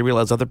because they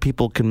realize other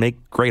people can make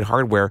great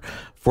hardware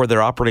for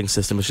their operating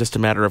system. It's just a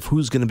matter of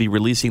who's going to be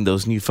releasing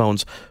those new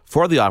phones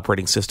for the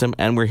operating system,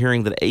 and we're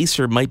hearing that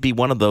Acer might be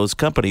one of those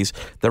companies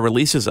that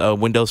releases a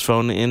Windows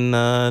Phone in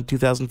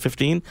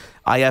 2015.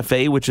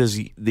 IFA, which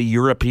is the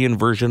European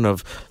version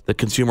of the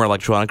Consumer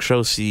Electronics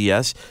Show,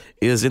 CES,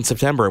 is in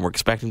September, and we're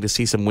expecting to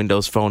see some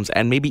Windows phones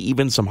and maybe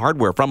even some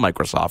hardware from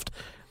Microsoft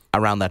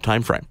around that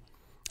time frame.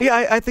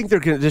 Yeah, I think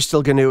they're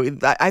still going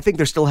to. I think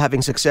they're still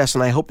having success,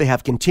 and I hope they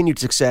have continued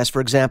success.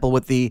 For example,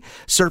 with the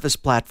Surface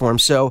platform.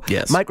 So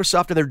yes.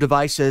 Microsoft and their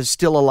devices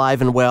still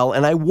alive and well,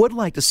 and I would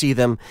like to see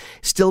them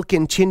still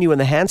continue in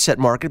the handset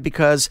market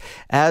because,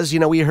 as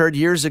we heard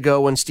years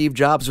ago when Steve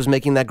Jobs was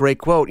making that great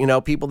quote,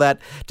 people that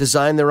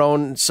design their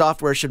own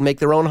software should make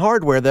their own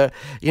hardware. The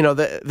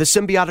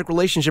symbiotic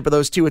relationship of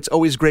those two. It's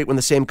always great when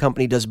the same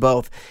company does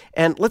both.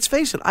 And let's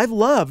face it, I've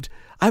loved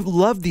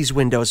these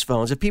Windows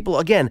phones. If people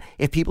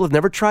have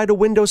never tried a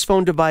Windows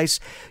phone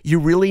device, you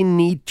really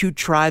need to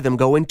try them.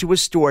 Go into a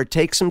store,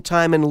 take some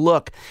time and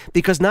look,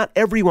 because not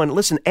everyone,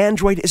 listen,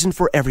 Android isn't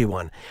for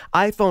everyone.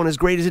 iPhone, as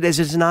great as it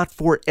is not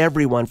for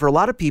everyone. For a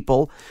lot of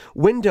people,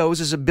 Windows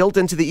is built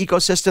into the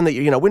ecosystem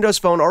that, Windows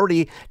Phone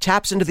already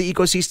taps into the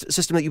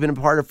ecosystem that you've been a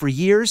part of for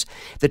years.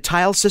 The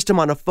tile system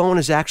on a phone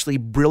is actually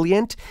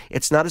brilliant.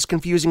 It's not as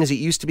confusing as it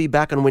used to be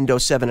back on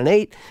Windows 7 and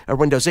 8, or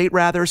Windows 8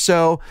 rather.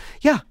 So,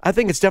 yeah, I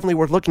think it's definitely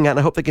worth looking at, and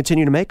I hope they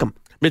continue to make them.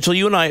 Mitchell,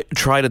 you and I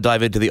try to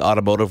dive into the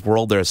automotive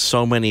world. There's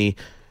so many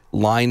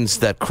lines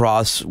that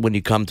cross when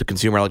you come to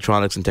consumer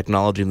electronics and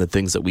technology and the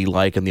things that we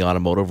like in the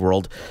automotive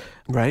world.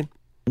 Right.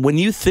 When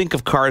you think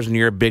of cars and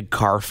you're a big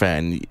car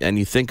fan and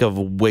you think of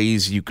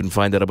ways you can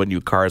find out about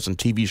new cars and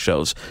TV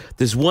shows,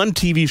 there's one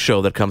TV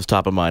show that comes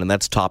top of mind, and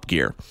that's Top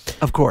Gear.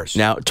 Of course.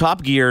 Now,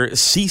 Top Gear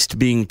ceased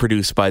being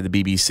produced by the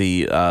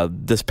BBC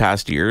this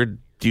past year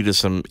due to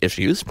some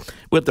issues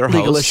with their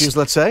legal hosts. issues,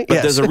 let's say. But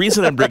yes. There's a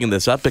reason I'm bringing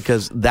this up,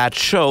 because that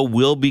show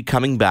will be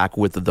coming back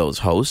with those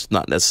hosts,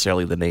 not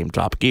necessarily the name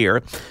Top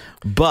Gear,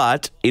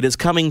 but it is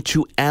coming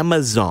to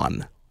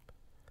Amazon.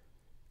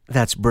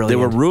 That's brilliant.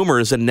 There were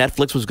rumors that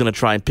Netflix was going to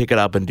try and pick it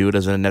up and do it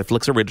as a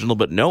Netflix original,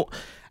 but no.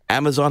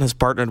 Amazon has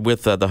partnered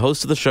with the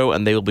host of the show,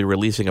 and they will be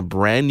releasing a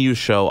brand new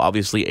show,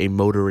 obviously a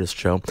motorist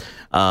show,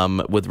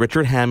 with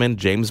Richard Hammond,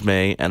 James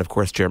May, and of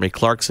course Jeremy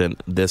Clarkson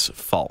this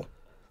fall.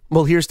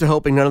 Well, here's to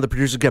hoping none of the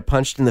producers get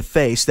punched in the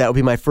face. That would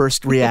be my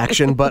first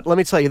reaction. But let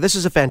me tell you, this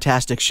is a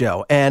fantastic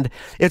show. And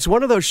it's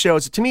one of those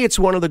shows, to me, it's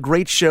one of the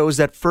great shows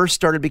that first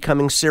started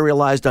becoming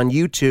serialized on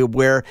YouTube,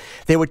 where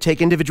they would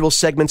take individual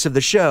segments of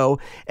the show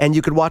and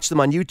you could watch them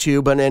on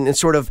YouTube and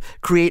sort of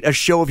create a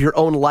show of your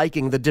own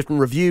liking, the different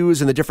reviews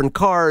and the different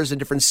cars and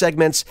different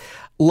segments.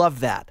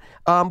 Love that.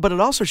 But it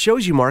also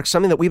shows you, Mark,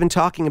 something that we've been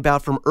talking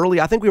about from early.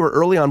 I think we were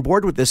early on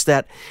board with this,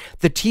 that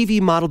the TV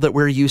model that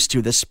we're used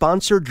to, the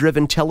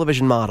sponsor-driven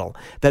television model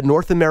that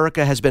North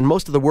America has been,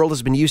 most of the world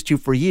has been used to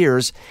for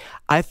years,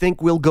 I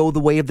think will go the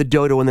way of the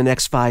dodo in the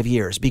next 5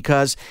 years.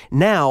 Because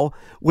now,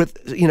 with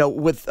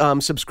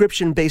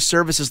subscription-based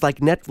services like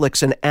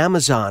Netflix and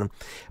Amazon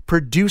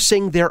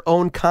producing their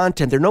own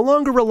content, they're no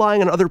longer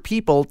relying on other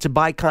people to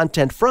buy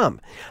content from.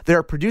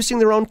 They're producing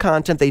their own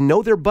content. They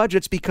know their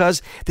budgets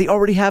because they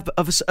already have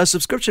a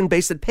subscription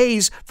base that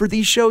pays for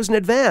these shows in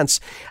advance.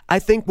 I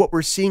think what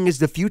we're seeing is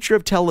the future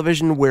of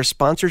television, where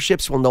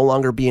sponsorships will no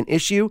longer be an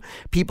issue.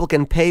 People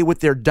can pay with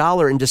their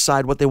dollar and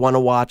decide what they want to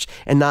watch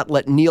and not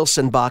let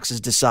Nielsen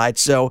boxes decide.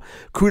 So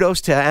kudos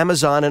to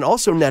Amazon and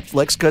also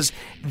Netflix, because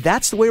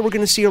that's the way we're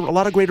going to see a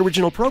lot of great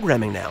original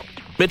programming now.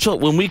 Mitchell,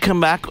 when we come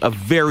back, a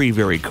very,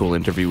 very cool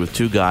interview with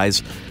two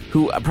guys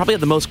who probably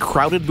had the most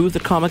crowded booth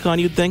at Comic-Con,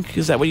 you'd think?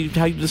 Is that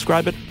how you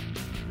describe it?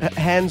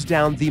 Hands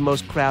down the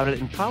most crowded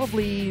and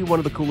probably one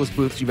of the coolest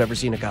booths you've ever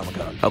seen at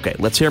Comic-Con. Okay,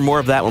 let's hear more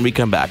of that when we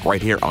come back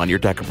right here on Your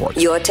Tech Report.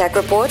 Your Tech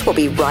Report will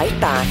be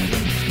right back.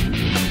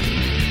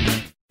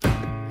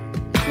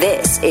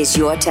 This is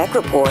Your Tech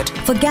Report.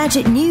 For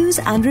gadget news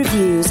and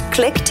reviews,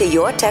 click to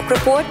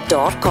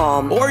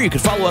YourTechReport.com. Or you can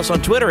follow us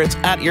on Twitter. It's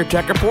at Your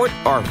Tech Report.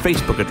 Our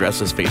Facebook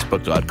address is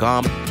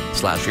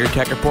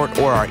facebook.com/YourTechReport,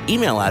 or our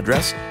email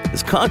address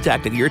is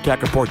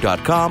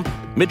contact@YourTechReport.com.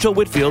 Mitchell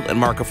Whitfield and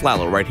Mark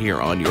Aflalo right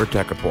here on Your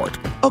Tech Report.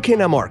 Okay,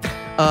 now, Mark,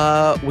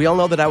 we all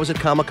know that I was at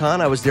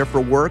Comic-Con. I was there for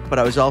work, but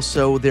I was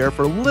also there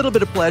for a little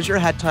bit of pleasure,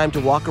 had time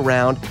to walk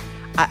around.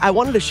 I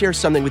wanted to share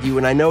something with you,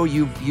 and I know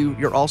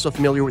you're also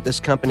familiar with this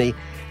company.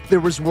 There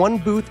was one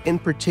booth in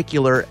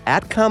particular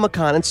at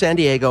Comic-Con in San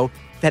Diego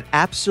that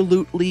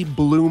absolutely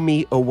blew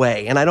me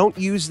away. And I don't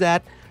use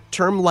that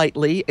term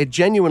lightly.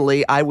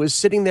 Genuinely, I was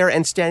sitting there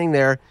and standing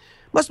there,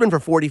 must have been for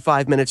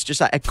 45 minutes,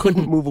 just I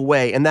couldn't move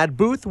away. And that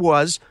booth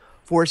was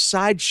for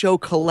Sideshow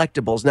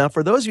Collectibles. Now,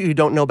 for those of you who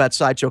don't know about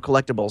Sideshow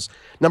Collectibles,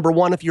 number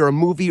one, if you're a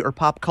movie or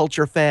pop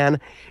culture fan,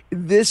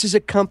 this is a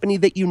company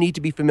that you need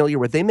to be familiar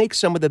with. They make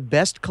some of the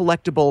best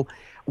collectible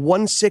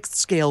 1/6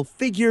 scale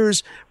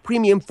figures,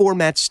 premium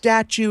format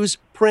statues,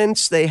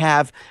 prints. They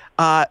have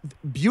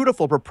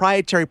beautiful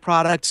proprietary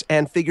products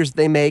and figures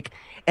they make,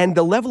 and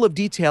the level of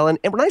detail. And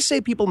when I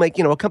say people make,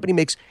 a company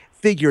makes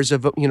figures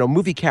of,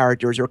 movie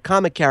characters or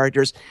comic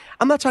characters,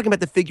 I'm not talking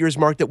about the figures,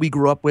 Mark, that we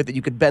grew up with that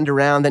you could bend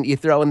around and you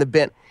throw in the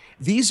bin.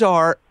 These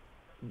are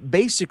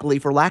basically,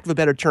 for lack of a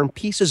better term,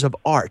 pieces of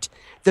art.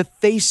 The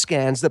face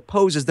scans, the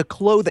poses, the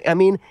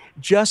clothing,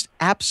 just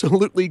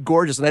absolutely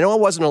gorgeous. And I know I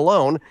wasn't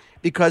alone,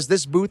 because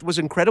this booth was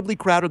incredibly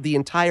crowded the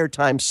entire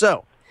time.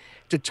 So,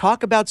 to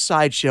talk about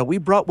Sideshow. We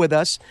brought with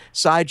us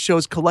Sideshow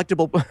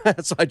Collectibles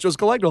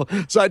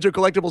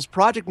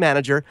project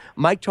manager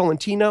Mike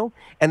Tolentino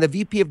and the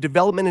VP of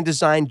Development and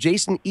Design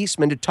Jason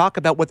Eastman to talk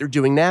about what they're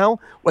doing now,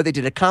 what they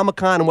did at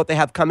Comic-Con, and what they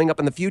have coming up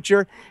in the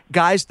future.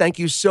 Guys, thank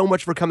you so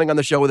much for coming on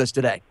the show with us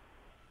today.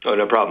 Oh,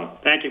 no problem.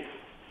 Thank you.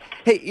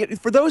 Hey,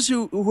 for those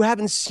who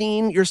haven't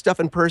seen your stuff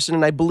in person,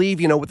 and I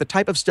believe, with the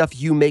type of stuff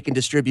you make and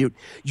distribute,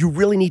 you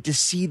really need to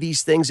see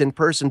these things in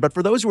person. But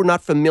for those who are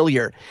not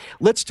familiar,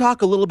 let's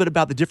talk a little bit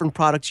about the different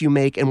products you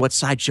make and what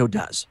Sideshow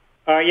does.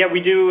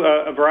 We do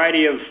a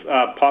variety of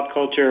pop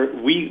culture.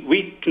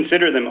 We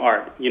consider them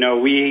art.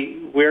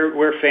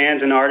 We're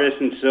fans and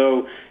artists, and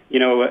so,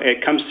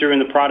 it comes through in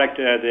the product.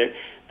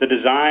 The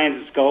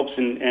designs, sculpts,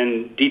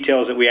 and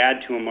details that we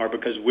add to them are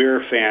because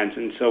we're fans,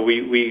 and so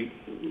we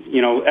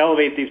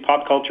elevate these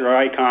pop culture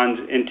icons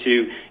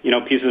into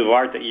pieces of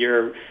art that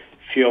you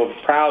feel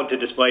proud to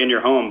display in your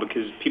home,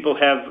 because people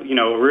have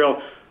a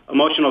real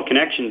emotional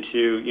connection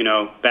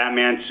to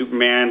Batman,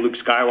 Superman, Luke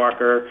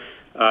Skywalker,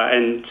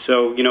 and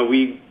so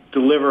we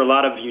deliver a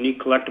lot of unique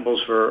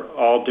collectibles for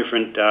all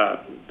different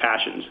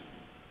passions.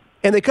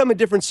 And they come in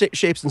different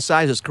shapes and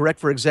sizes, correct?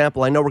 For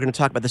example, I know we're going to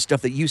talk about the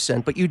stuff that you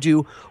sent, but you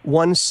do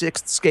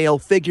 1/6 scale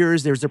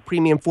figures, there's the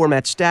premium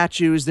format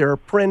statues, there are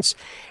prints,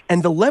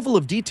 and the level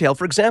of detail.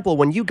 For example,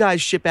 when you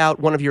guys ship out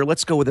one of your,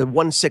 let's go with a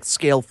 1/6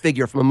 scale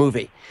figure from a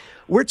movie,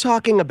 we're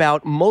talking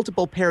about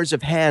multiple pairs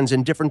of hands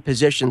in different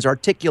positions,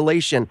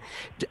 articulation,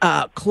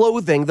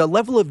 clothing. The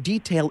level of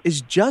detail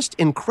is just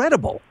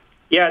incredible.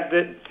 Yeah,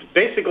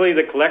 basically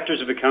the collectors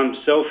have become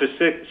so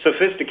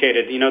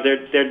sophisticated.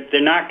 They're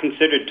not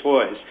considered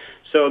toys.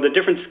 So the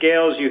different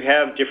scales, you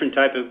have different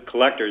type of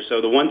collectors. So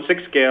the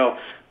 1/6 scale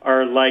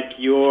are like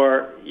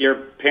your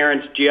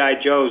parents' G.I.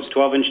 Joes,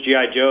 12-inch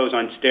G.I. Joes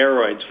on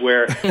steroids,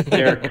 where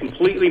they're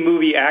completely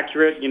movie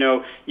accurate.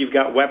 You've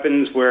got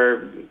weapons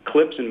where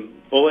clips and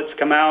bullets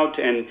come out,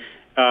 and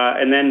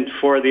then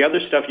for the other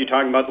stuff you're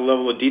talking about, the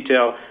level of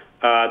detail,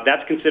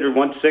 that's considered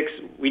 1/6.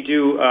 We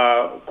do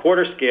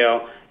quarter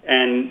scale.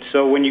 And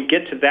so when you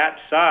get to that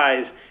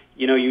size,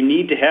 you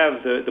need to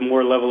have the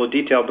more level of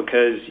detail,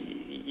 because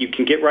you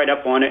can get right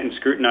up on it and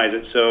scrutinize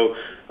it. So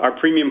our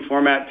premium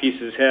format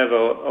pieces have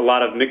a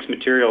lot of mixed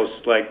materials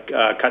like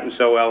cut and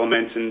sew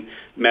elements and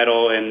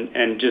metal,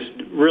 and just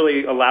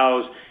really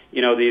allows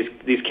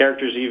these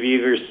characters you've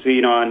either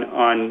seen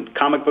on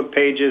comic book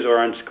pages or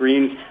on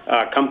screens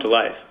come to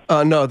life.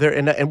 No,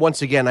 and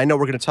once again, I know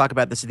we're going to talk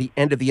about this at the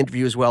end of the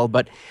interview as well,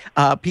 but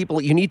people,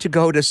 you need to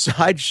go to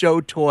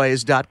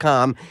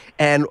sideshowtoys.com,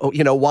 and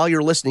while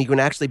you're listening, you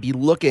can actually be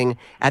looking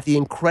at the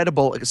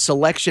incredible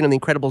selection and the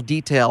incredible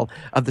detail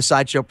of the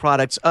Sideshow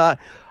products.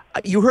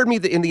 You heard me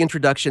in the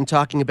introduction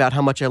talking about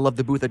how much I love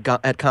the booth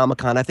at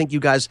Comic-Con. I think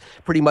you guys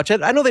pretty much,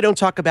 I know they don't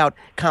talk about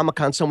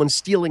Comic-Con, someone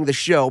stealing the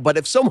show, but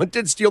if someone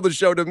did steal the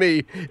show to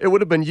me, it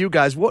would have been you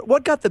guys.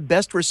 What got the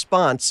best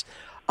response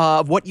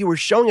of what you were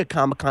showing at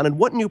Comic-Con, and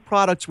what new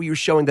products were you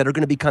showing that are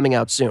going to be coming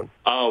out soon?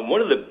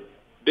 One of the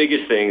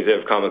biggest things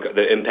of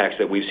the impacts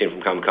that we've seen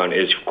from Comic-Con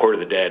is Court of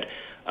the Dead.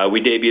 We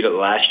debuted it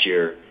last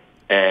year,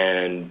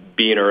 and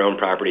being our own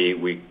property,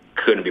 we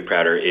couldn't be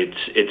prouder. It's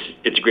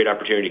a great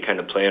opportunity to kind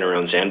of play in our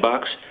own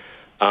sandbox,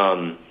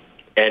 and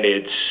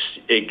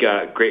it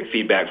got great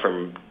feedback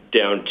from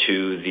down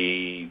to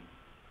the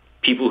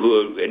people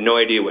who had no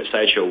idea what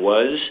Sideshow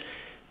was,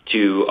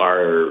 to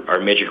our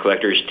major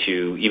collectors,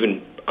 to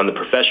even on the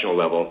professional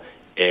level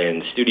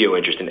and studio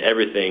interest and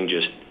everything,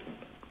 just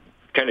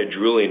kind of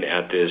drooling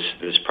at this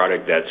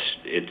product.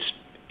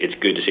 It's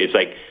good to see. It's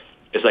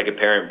like a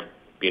parent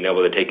being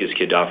able to take his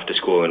kid off to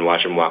school and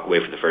watch him walk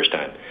away for the first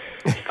time.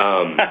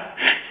 And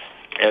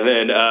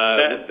then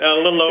a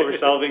little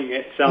overselling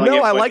it.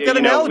 No, I like that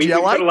analogy. We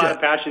put a lot of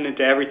passion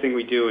into everything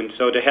we do, and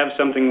so to have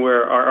something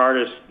where our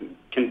artists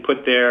can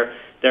put their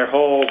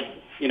whole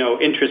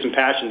interests and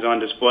passions on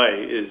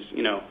display is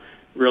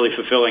really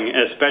fulfilling,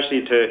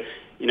 especially to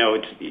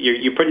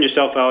you're putting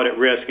yourself out at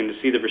risk, and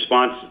to see the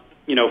response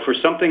for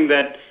something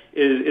that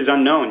is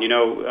unknown.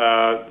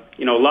 A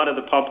lot of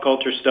the pop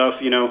culture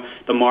stuff,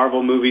 the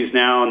Marvel movies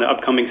now and the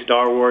upcoming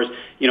Star Wars,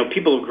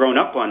 people have grown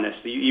up on this.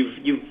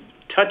 You've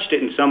touched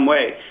it in some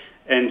way.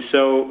 And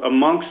so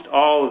amongst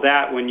all of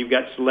that, when you've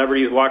got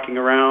celebrities walking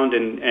around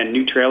and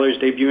new trailers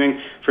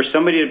debuting, for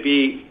somebody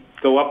to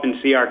go up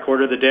and see our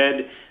Court of the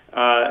Dead,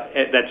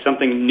 that's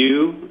something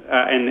new,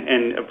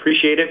 and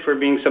appreciate it for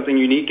being something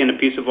unique and a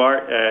piece of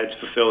art, it's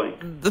fulfilling.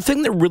 The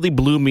thing that really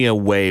blew me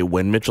away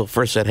when Mitchell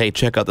first said, hey,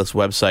 check out this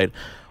website,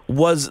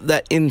 was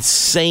that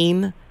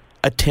insane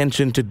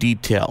attention to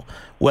detail,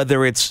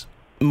 whether it's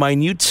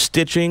minute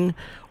stitching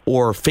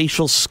or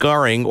facial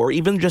scarring or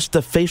even just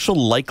the facial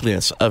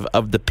likeness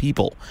of the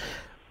people.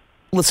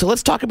 So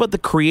let's talk about the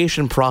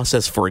creation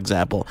process, for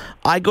example.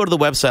 I go to the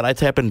website, I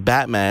type in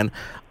Batman,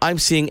 I'm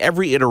seeing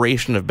every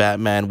iteration of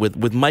Batman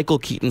with Michael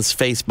Keaton's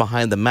face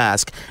behind the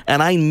mask,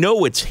 and I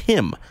know it's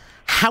him.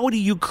 How do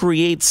you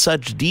create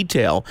such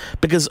detail?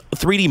 Because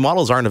 3D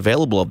models aren't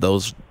available of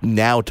those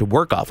now to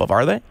work off of,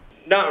 are they?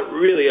 Not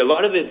really. A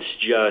lot of it's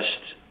just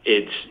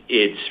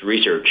it's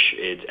research.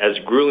 It's as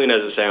grueling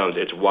as it sounds.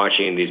 It's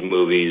watching these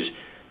movies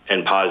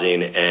and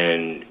pausing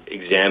and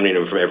examining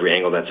them from every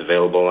angle that's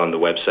available on the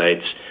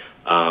websites.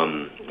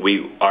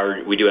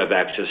 We do have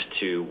access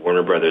to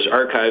Warner Brothers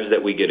archives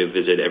that we get to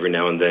visit every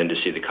now and then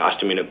to see the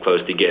costuming up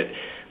close, to get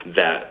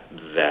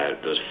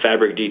those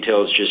fabric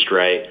details just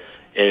right.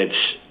 And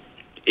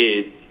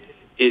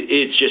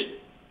it's just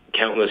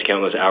countless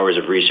hours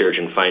of research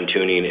and fine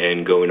tuning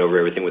and going over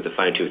everything with a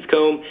fine tooth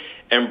comb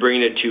and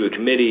bringing it to a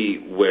committee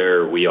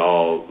where we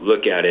all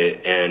look at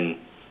it, and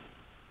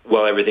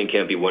while everything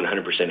can't be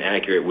 100%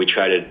 accurate, we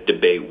try to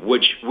debate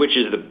which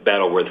is the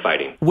battle worth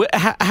fighting.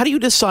 How do you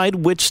decide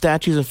which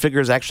statues and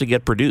figures actually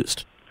get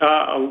produced?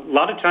 A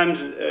lot of times,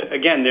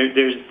 again,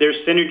 there's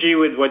synergy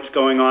with what's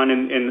going on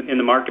in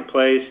the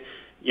marketplace,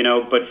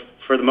 but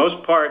for the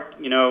most part,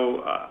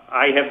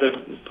 I have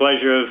the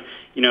pleasure of,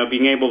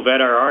 being able to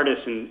vet our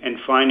artists and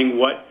finding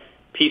what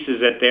pieces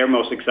that they're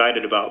most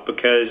excited about.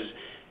 Because,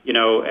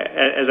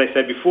 as I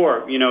said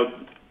before,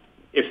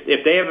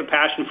 if they have a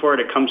passion for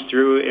it, it comes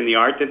through in the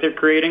art that they're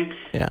creating.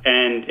 Yeah.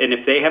 And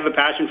if they have a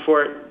passion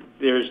for it,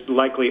 there's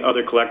likely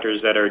other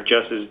collectors that are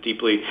just as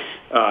deeply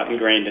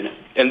ingrained in it.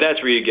 And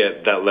that's where you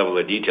get that level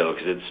of detail,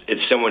 because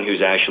it's someone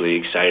who's actually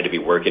excited to be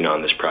working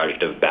on this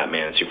project of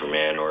Batman,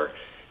 Superman, or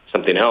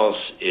something else.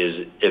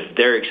 Is if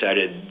they're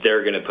excited,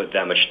 they're going to put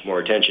that much more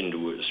attention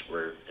to us,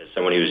 whereas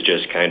someone who's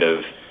just kind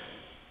of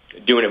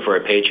doing it for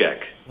a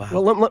paycheck. Wow.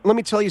 Well, let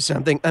me tell you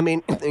something. I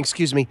mean,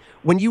 excuse me.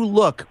 When you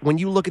look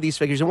at these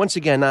figures, and once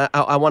again,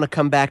 I want to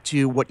come back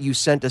to what you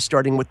sent us,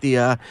 starting with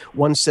the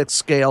 1/6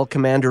 scale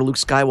Commander Luke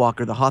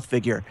Skywalker, the Hoth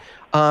figure.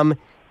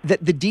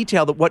 The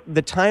detail,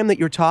 the time that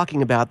you're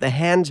talking about, the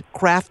hand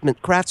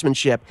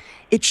craftsmanship,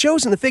 it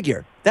shows in the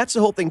figure. That's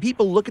the whole thing.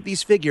 People look at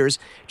these figures,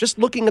 just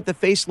looking at the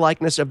face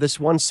likeness of this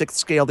 1/6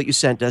 scale that you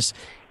sent us,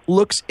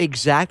 looks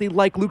exactly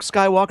like Luke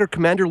Skywalker,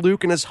 Commander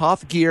Luke in his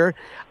Hoth gear.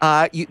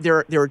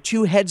 There are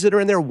two heads that are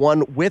in there,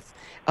 one with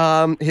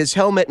his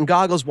helmet and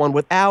goggles, one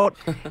without.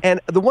 And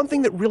the one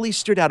thing that really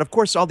stood out, of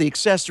course, all the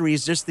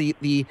accessories, just the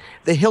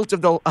hilt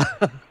of the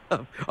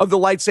of the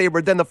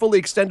lightsaber, then the fully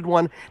extended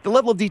one. The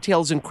level of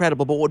detail is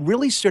incredible. But what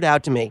really stood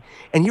out to me,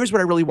 and here's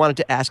what I really wanted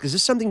to ask, is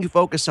this something you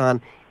focus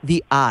on?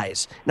 The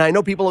eyes. Now, I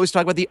know people always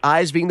talk about the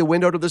eyes being the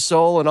window to the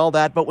soul and all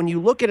that, but when you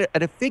look at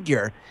a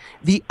figure,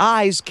 the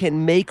eyes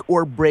can make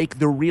or break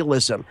the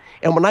realism.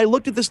 And when I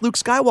looked at this Luke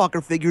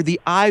Skywalker figure, the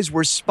eyes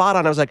were spot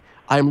on. I was like,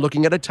 I'm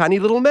looking at a tiny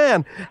little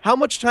man. How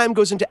much time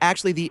goes into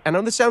actually I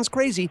know this sounds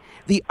crazy,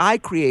 the eye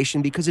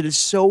creation, because it is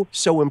so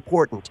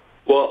important?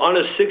 Well, on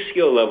a 6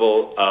 scale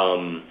level,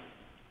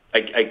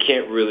 I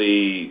can't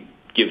really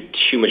give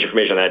too much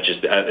information on that.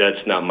 Just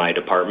that's not my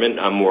department.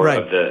 I'm more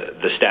of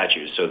the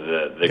statues, so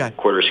the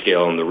quarter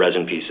scale and the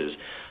resin pieces,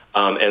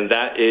 and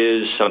that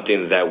is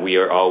something that we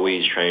are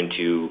always trying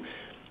to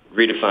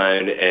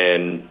redefine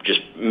and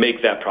just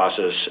make that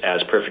process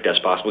as perfect as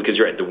possible. Because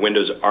you're right, the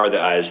windows are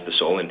the eyes of the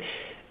soul, and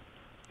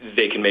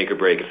they can make or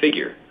break a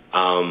figure.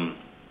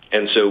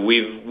 And so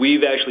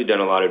we've actually done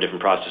a lot of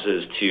different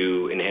processes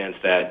to enhance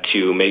that,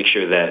 to make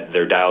sure that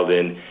they're dialed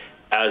in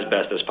as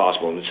best as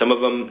possible. And some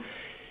of them,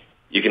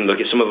 you can look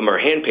at, some of them are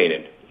hand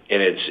painted,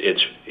 and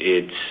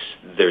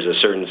there's a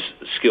certain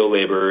skill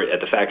labor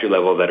at the factory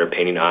level that are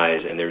painting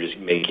eyes, and they're just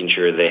making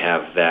sure they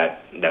have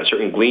that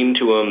certain gleam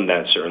to them,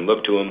 that certain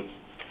look to them,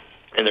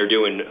 and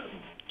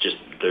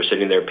they're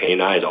sitting there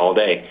painting eyes all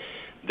day.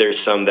 There's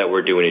some that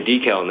we're doing a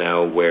decal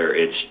now where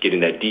it's getting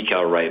that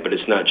decal right, but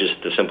it's not just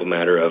the simple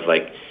matter of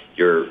like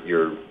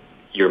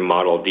your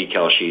model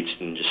decal sheets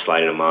and just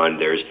sliding them on.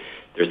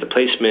 There's the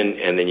placement,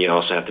 and then you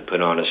also have to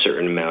put on a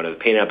certain amount of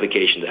paint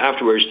applications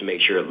afterwards to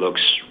make sure it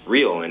looks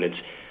real. And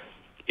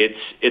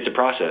it's a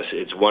process.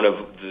 It's one of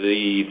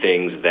the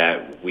things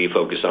that we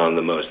focus on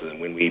the most. And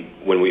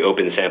when we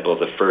open the sample,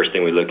 the first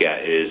thing we look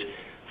at is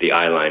the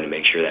eye line to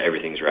make sure that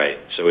everything's right.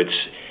 So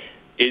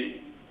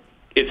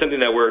it's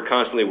something that we're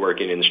constantly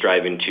working and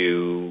striving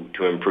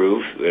to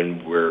improve,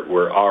 and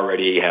we're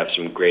already have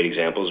some great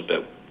examples,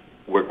 but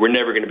we're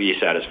never going to be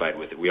satisfied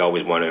with it. We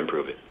always want to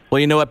improve it. Well,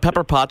 you know what?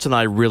 Pepper Potts and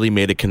I really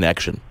made a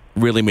connection.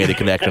 And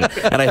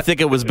I think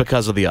it was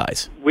because of the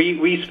eyes.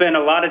 We spend a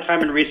lot of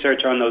time in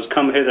research on those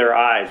come hither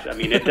eyes. I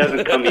mean, it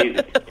doesn't come easy.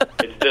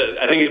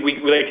 I think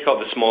we like to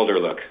call it the Smolder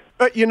look.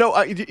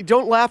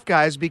 Don't laugh,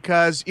 guys,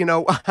 because,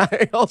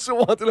 I also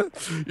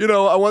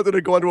wanted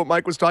to go into what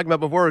Mike was talking about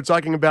before. We were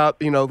talking about,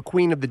 the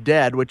Queen of the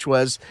Dead, which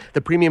was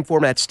the premium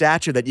format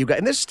statue that you got.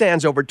 And this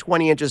stands over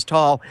 20 inches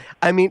tall.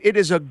 I mean, it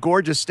is a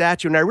gorgeous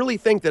statue. And I really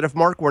think that if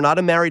Mark were not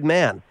a married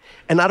man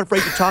and not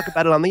afraid to talk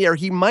about it on the air,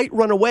 he might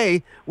run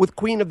away with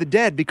Queen of the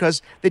Dead,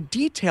 because the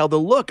detail, the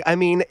look, I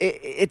mean,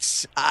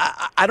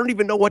 I don't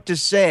even know what to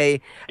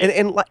say.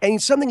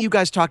 And something you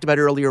guys talked about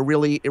earlier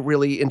really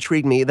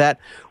intrigued me, that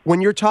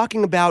when you're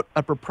talking about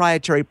a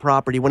proprietary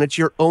property, when it's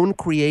your own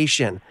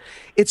creation,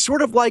 it's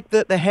sort of like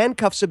the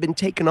handcuffs have been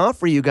taken off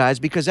for you guys,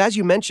 because as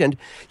you mentioned,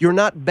 you're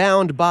not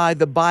bound by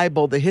the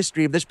Bible, the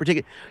history of this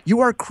particular.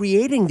 You are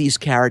creating these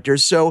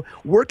characters. So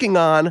working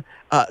on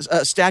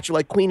a statue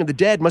like Queen of the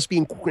Dead must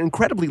be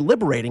incredibly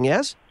liberating,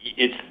 yes?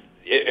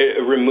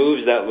 it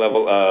removes that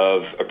level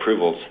of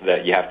approvals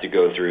that you have to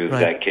go through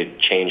that could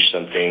change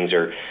some things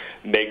or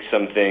make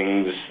some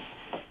things.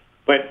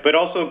 But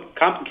also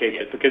complicate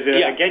it because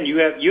again, you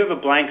have a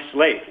blank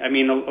slate. I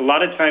mean, a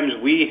lot of times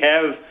we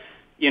have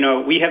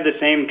the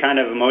same kind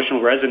of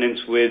emotional resonance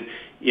with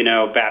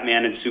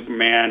Batman and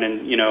Superman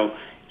and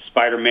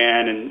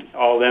Spider-Man and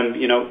all of them.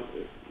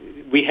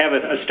 We have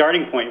a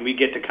starting point, and we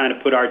get to kind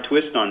of put our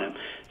twist on them.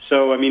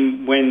 So I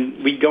mean,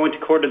 when we go into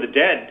Court of the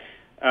Dead,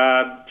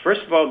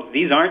 first of all,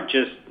 these aren't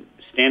just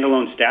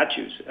standalone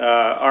statues.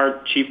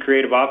 Our chief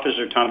creative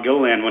officer, Tom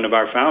Gilliland, one of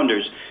our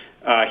founders.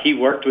 He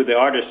worked with the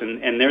artists,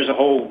 and there's a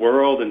whole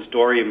world and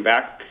story and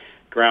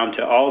background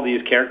to all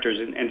these characters,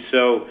 and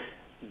so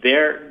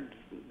they're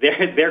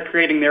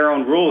creating their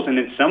own rules, and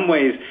in some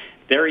ways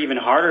they're even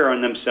harder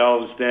on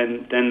themselves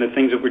than the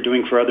things that we're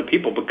doing for other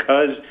people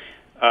because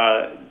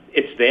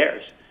it's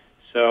theirs.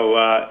 So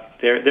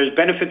there's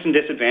benefits and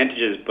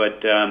disadvantages,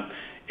 but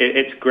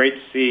it's great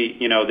to see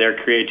their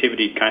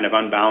creativity kind of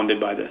unbounded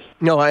by this.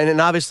 No, and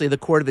obviously the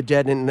Court of the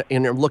Dead, and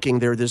looking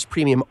there's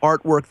premium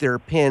artwork, there are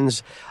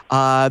pins,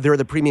 there are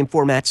the premium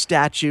format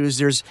statues.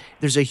 There's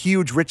a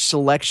huge, rich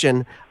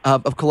selection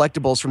of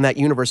collectibles from that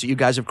universe that you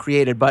guys have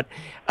created. But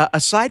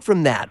aside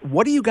from that,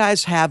 what do you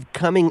guys have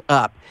coming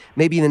up?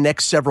 Maybe in the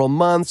next several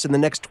months, in the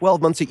next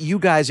 12 months that you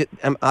guys,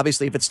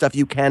 obviously if it's stuff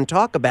you can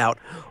talk about,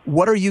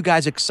 what are you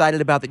guys excited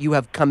about that you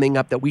have coming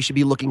up that we should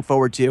be looking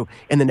forward to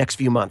in the next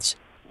few months?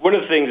 One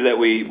of the things that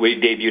we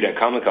debuted at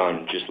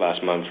Comic-Con just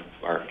last month,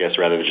 or I guess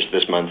rather just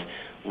this month,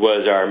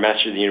 was our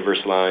Master of the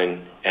Universe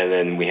line, and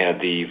then we had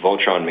the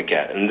Voltron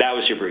maquette. And that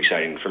was super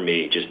exciting for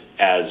me, just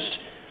as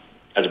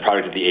a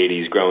product of the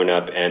 80s, growing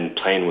up and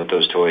playing with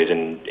those toys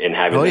and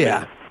having them.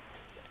 Yeah.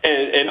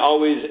 And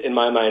always, in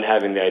my mind,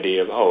 having the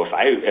idea of,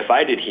 if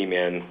I did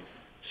He-Man,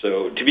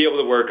 so to be able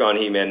to work on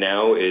He-Man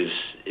now is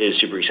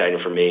super exciting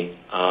for me.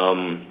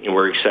 And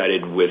we're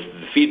excited with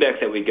the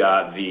feedback that we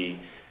got,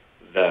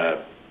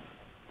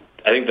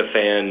 I think the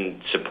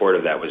fan support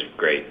of that was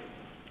great.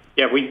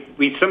 Yeah,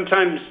 we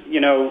sometimes,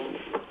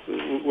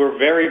 we're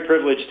very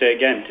privileged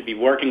to be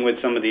working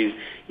with some of these,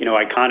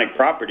 iconic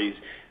properties,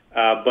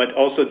 but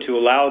also to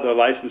allow the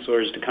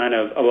licensors to kind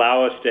of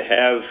allow us to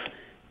have,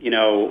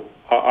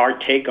 our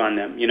take on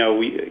them.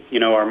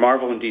 Our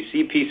Marvel and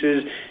DC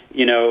pieces,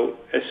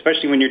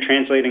 especially when you're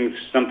translating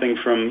something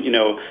from,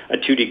 a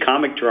 2D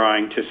comic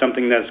drawing to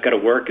something that's got to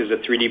work as a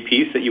 3D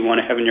piece that you want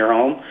to have in your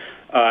home,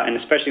 and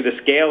especially the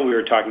scale we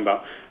were talking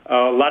about.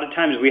 A lot of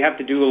times we have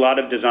to do a lot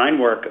of design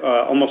work,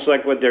 almost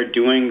like what they're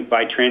doing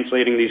by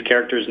translating these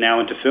characters now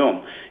into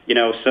film.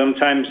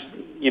 Sometimes,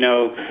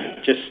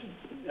 just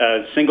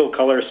single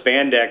color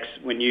spandex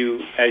when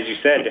you, as you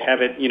said, to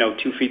have it,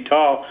 2 feet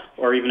tall,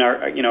 or even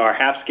our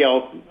half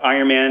scale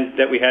Iron Man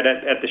that we had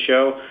at the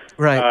show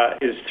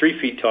is 3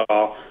 feet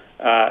tall.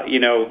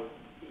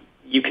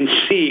 You can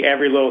see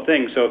every little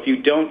thing. So if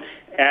you don't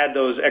add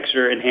those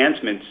extra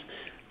enhancements,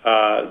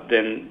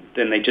 then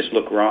they just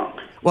look wrong.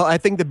 Well, I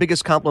think the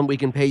biggest compliment we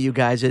can pay you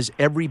guys is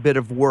every bit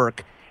of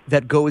work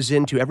that goes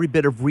into, every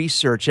bit of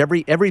research,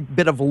 every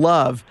bit of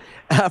love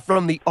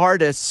from the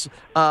artists,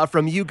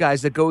 from you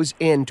guys that goes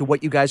into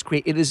what you guys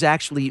create. It is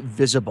actually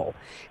visible.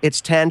 It's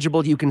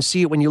tangible. You can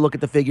see it when you look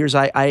at the figures.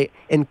 I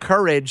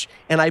encourage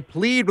and I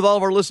plead with all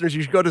of our listeners,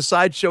 you should go to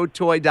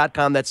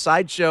SideshowToy.com. That's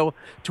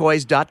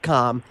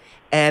SideshowToys.com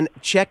and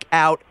check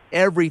out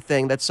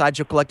everything that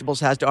Sideshow Collectibles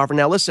has to offer.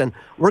 Now, listen,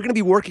 we're going to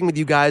be working with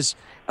you guys,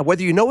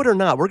 whether you know it or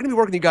not. We're going to be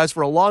working with you guys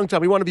for a long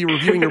time. We want to be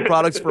reviewing your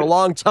products for a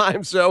long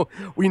time, so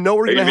we know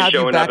we're going to have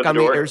you back on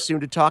the air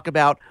soon to talk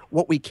about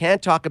what we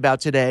can't talk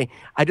about today.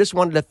 I just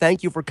wanted to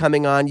thank you for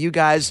coming on. You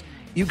guys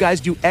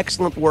do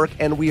excellent work,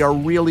 and we are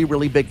really,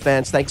 really big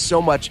fans. Thanks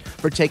so much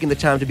for taking the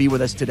time to be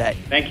with us today.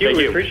 Thank you.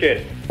 We appreciate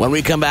it. When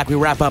we come back, we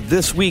wrap up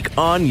this week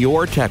on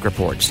Your Tech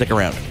Report. Stick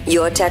around.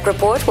 Your Tech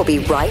Report will be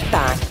right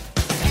back.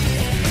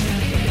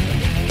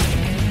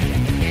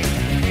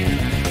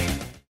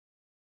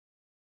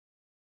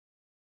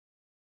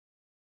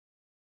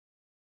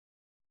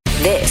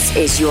 This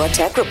is Your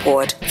Tech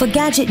Report. For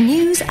gadget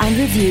news and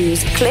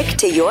reviews, click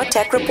to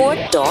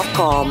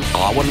YourTechReport.com.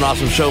 Oh, what an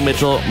awesome show,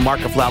 Mitchell.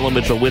 Mark Aflalo,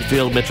 Mitchell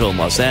Whitfield, Mitchell in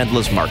Los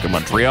Angeles, Mark in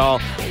Montreal.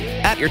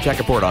 At Your Tech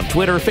Report on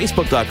Twitter,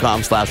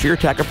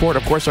 Facebook.com/YourTechReport.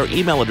 Of course, our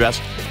email address,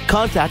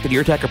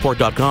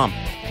 contact@YourTechReport.com.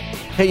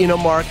 Hey,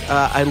 Mark,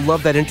 I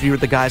love that interview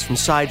with the guys from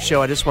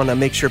Sideshow. I just want to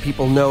make sure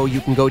people know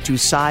you can go to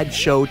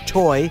Sideshow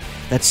Toy,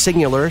 that's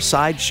singular,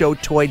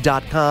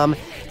 SideshowToy.com.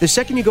 The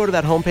second you go to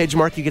that homepage,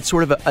 Mark, you get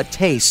sort of a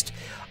taste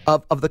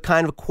of the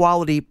kind of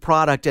quality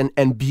product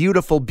and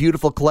beautiful,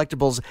 beautiful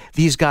collectibles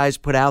these guys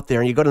put out there.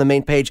 And you go to the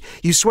main page,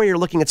 you swear you're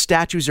looking at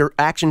statues or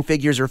action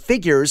figures or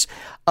figures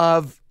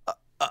of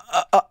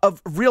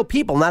real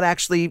people, not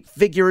actually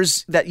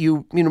figures that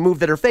you move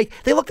that are fake.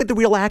 They look like the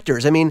real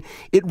actors. I mean,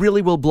 it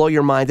really will blow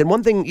your mind. And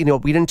one thing,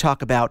 we didn't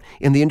talk about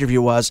in the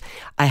interview was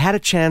I had a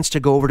chance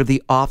to go over to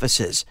the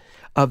offices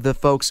of the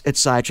folks at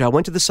Sideshow. I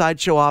went to the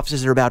Sideshow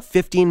offices. They're about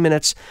 15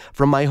 minutes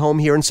from my home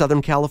here in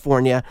Southern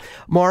California.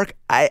 Mark,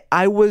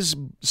 I was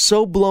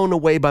so blown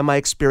away by my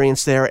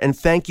experience there, and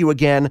thank you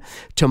again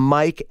to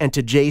Mike and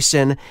to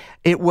Jason.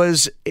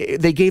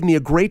 They gave me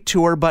a great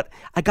tour, but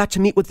I got to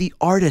meet with the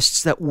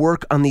artists that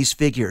work on these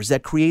figures,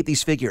 that create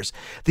these figures,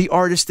 the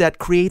artists that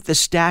create the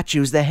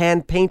statues, the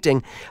hand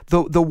painting,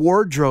 the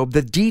wardrobe,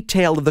 the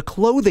detail of the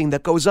clothing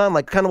that goes on,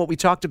 like kind of what we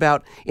talked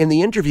about in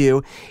the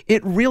interview.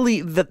 It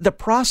really, the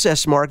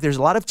process, Mark, there's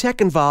a lot of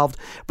tech involved,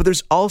 but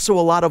there's also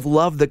a lot of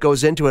love that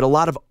goes into it, a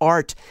lot of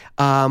art,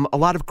 a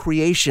lot of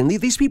creation.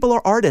 These people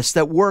are artists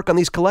that work on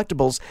these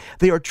collectibles.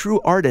 They are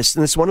true artists,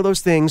 and it's one of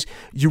those things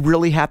you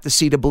really have to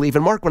see to believe.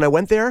 And Mark, when I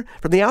went there,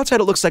 from the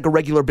outside, it looks like a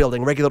regular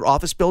building, regular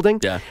office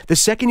building. Yeah. The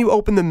second you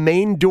open the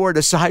main door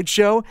to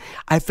Sideshow,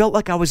 I felt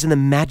like I was in a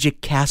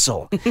magic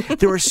castle.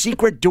 There were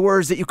secret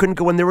doors that you couldn't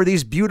go in. There were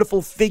these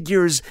beautiful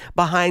figures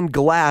behind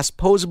glass,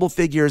 posable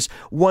figures,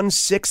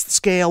 1/6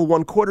 scale,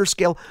 1/4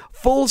 scale,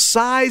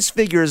 full-size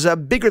figures,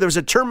 bigger. There was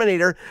a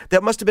Terminator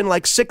that must have been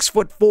like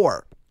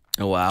 6'4".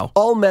 Oh, wow.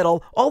 All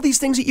metal, all these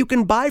things that you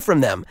can buy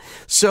from them.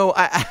 So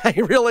I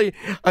really,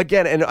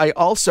 again, and I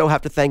also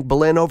have to thank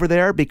Belinda over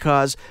there,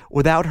 because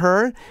without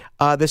her,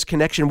 this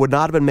connection would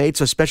not have been made.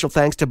 So special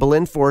thanks to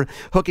Belinda for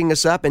hooking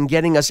us up and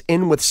getting us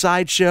in with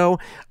Sideshow.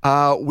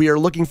 We are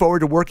looking forward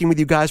to working with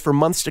you guys for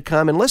months to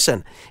come. And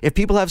listen, if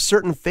people have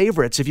certain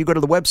favorites, if you go to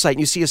the website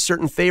and you see a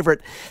certain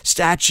favorite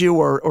statue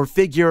or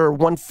figure or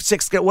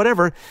 1/6,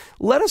 whatever,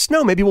 let us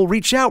know. Maybe we'll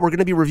reach out. We're going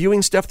to be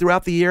reviewing stuff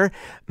throughout the year.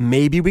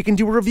 Maybe we can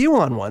do a review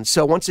on one.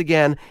 So once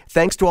again,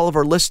 thanks to all of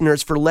our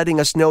listeners for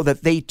letting us know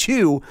that they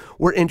too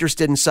were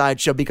interested in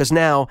Sideshow, because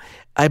now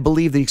I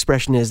believe the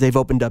expression is they've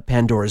opened up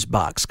Pandora's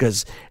box,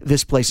 because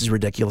this place is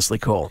ridiculously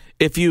cool.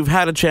 If you've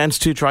had a chance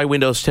to try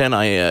Windows 10,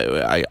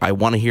 I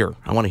want to hear.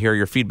 I want to hear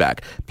your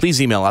feedback. Please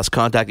email us,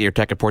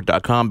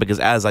 contact@YourTechReport.com, because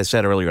as I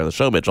said earlier on the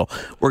show, Mitchell,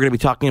 we're going to be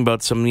talking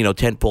about some,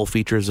 tentpole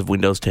features of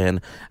Windows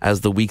 10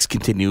 as the weeks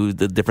continue,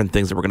 the different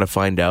things that we're going to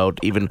find out.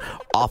 Even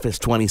Office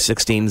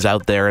 2016 is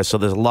out there, so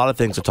there's a lot of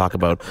things to talk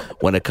about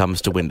when it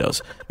comes to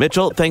Windows.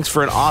 Mitchell, thanks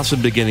for an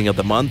awesome beginning of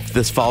the month.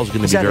 This fall is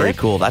going to be very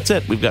cool. That's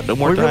it. We've got no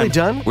more time. We're really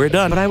done? We're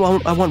done. But I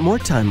want more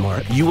time,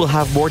 Mark. You will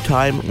have more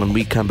time when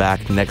we come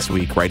back next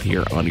week right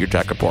here on Your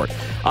Tech Report.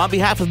 On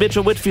behalf of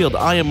Mitchell Whitfield,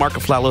 I am Mark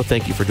Aflalo.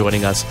 Thank you for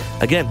joining us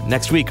again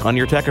next week on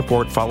Your Tech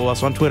Report. Follow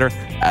us on Twitter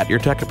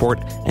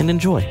 @YourTechReport and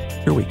enjoy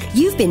your week.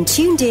 You've been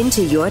tuned in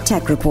to Your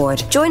Tech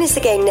Report. Join us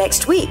again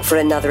next week for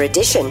another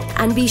edition.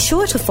 And be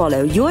sure to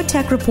follow Your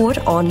Tech Report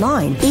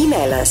online.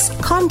 Email us,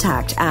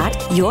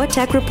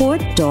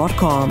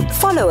 contact@YourTechReport.com.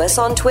 Follow us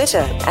on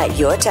Twitter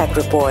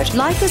 @YourTechReport.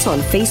 Like us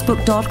on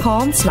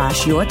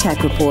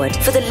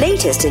Facebook.com/YourTechReport for the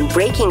latest in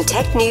breaking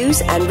tech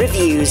news and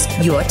reviews.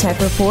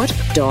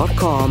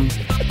 YourTechReport.com.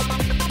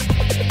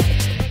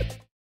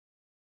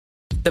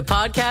 The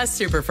Podcast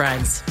Super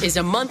Friends is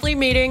a monthly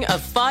meeting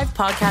of 5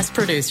 podcast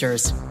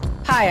producers.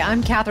 Hi,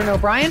 I'm Katherine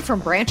O'Brien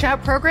from Branch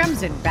Out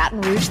Programs in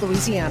Baton Rouge,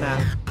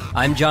 Louisiana.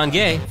 I'm John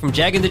Gay from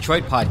Jag and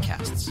Detroit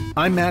Podcasts.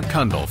 I'm Matt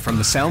Kundle from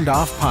the Sound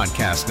Off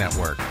Podcast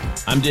Network.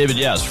 I'm David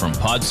Yaz from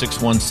Pod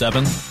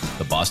 617,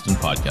 the Boston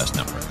Podcast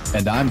Network.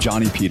 And I'm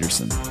Johnny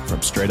Peterson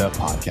from Straight Up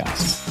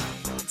Podcasts.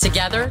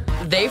 Together,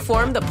 they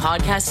form the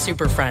Podcast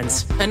Super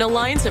Friends, an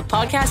alliance of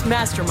podcast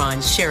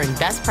masterminds sharing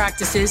best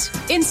practices,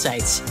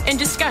 insights, and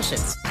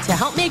discussions to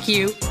help make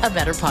you a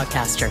better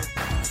podcaster.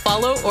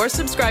 Follow or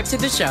subscribe to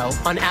the show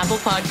on Apple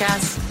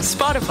Podcasts,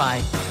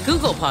 Spotify,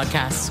 Google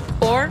Podcasts,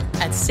 or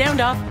at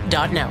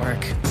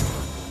soundoff.network.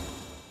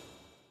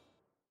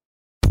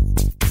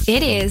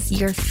 It is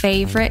your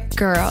favorite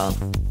girl.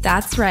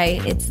 That's right,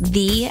 it's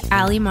the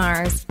Allie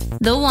Mars,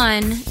 the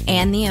one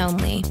and the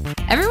only.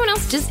 Everyone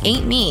else just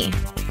ain't me.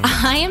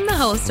 I am the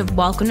host of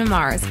Welcome to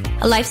Mars,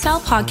 a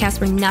lifestyle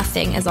podcast where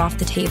nothing is off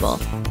the table.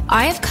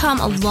 I have come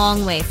a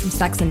long way from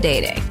sex and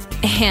dating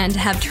and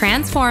have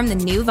transformed the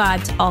new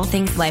vibe to all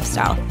things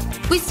lifestyle.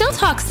 We still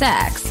talk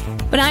sex,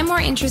 but I'm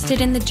more interested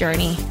in the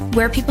journey,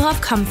 where people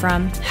have come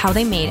from, how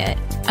they made it,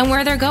 and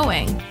where they're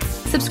going.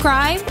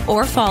 Subscribe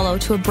or follow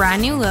to a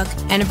brand new look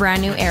and a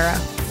brand new era.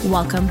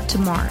 Welcome to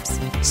Mars.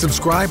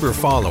 Subscribe or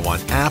follow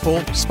on Apple,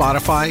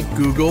 Spotify,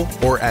 Google,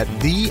 or at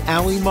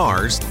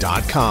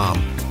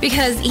thealliemars.com.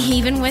 Because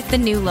even with the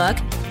new look,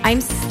 I'm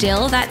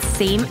still that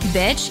same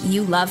bitch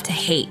you love to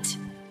hate.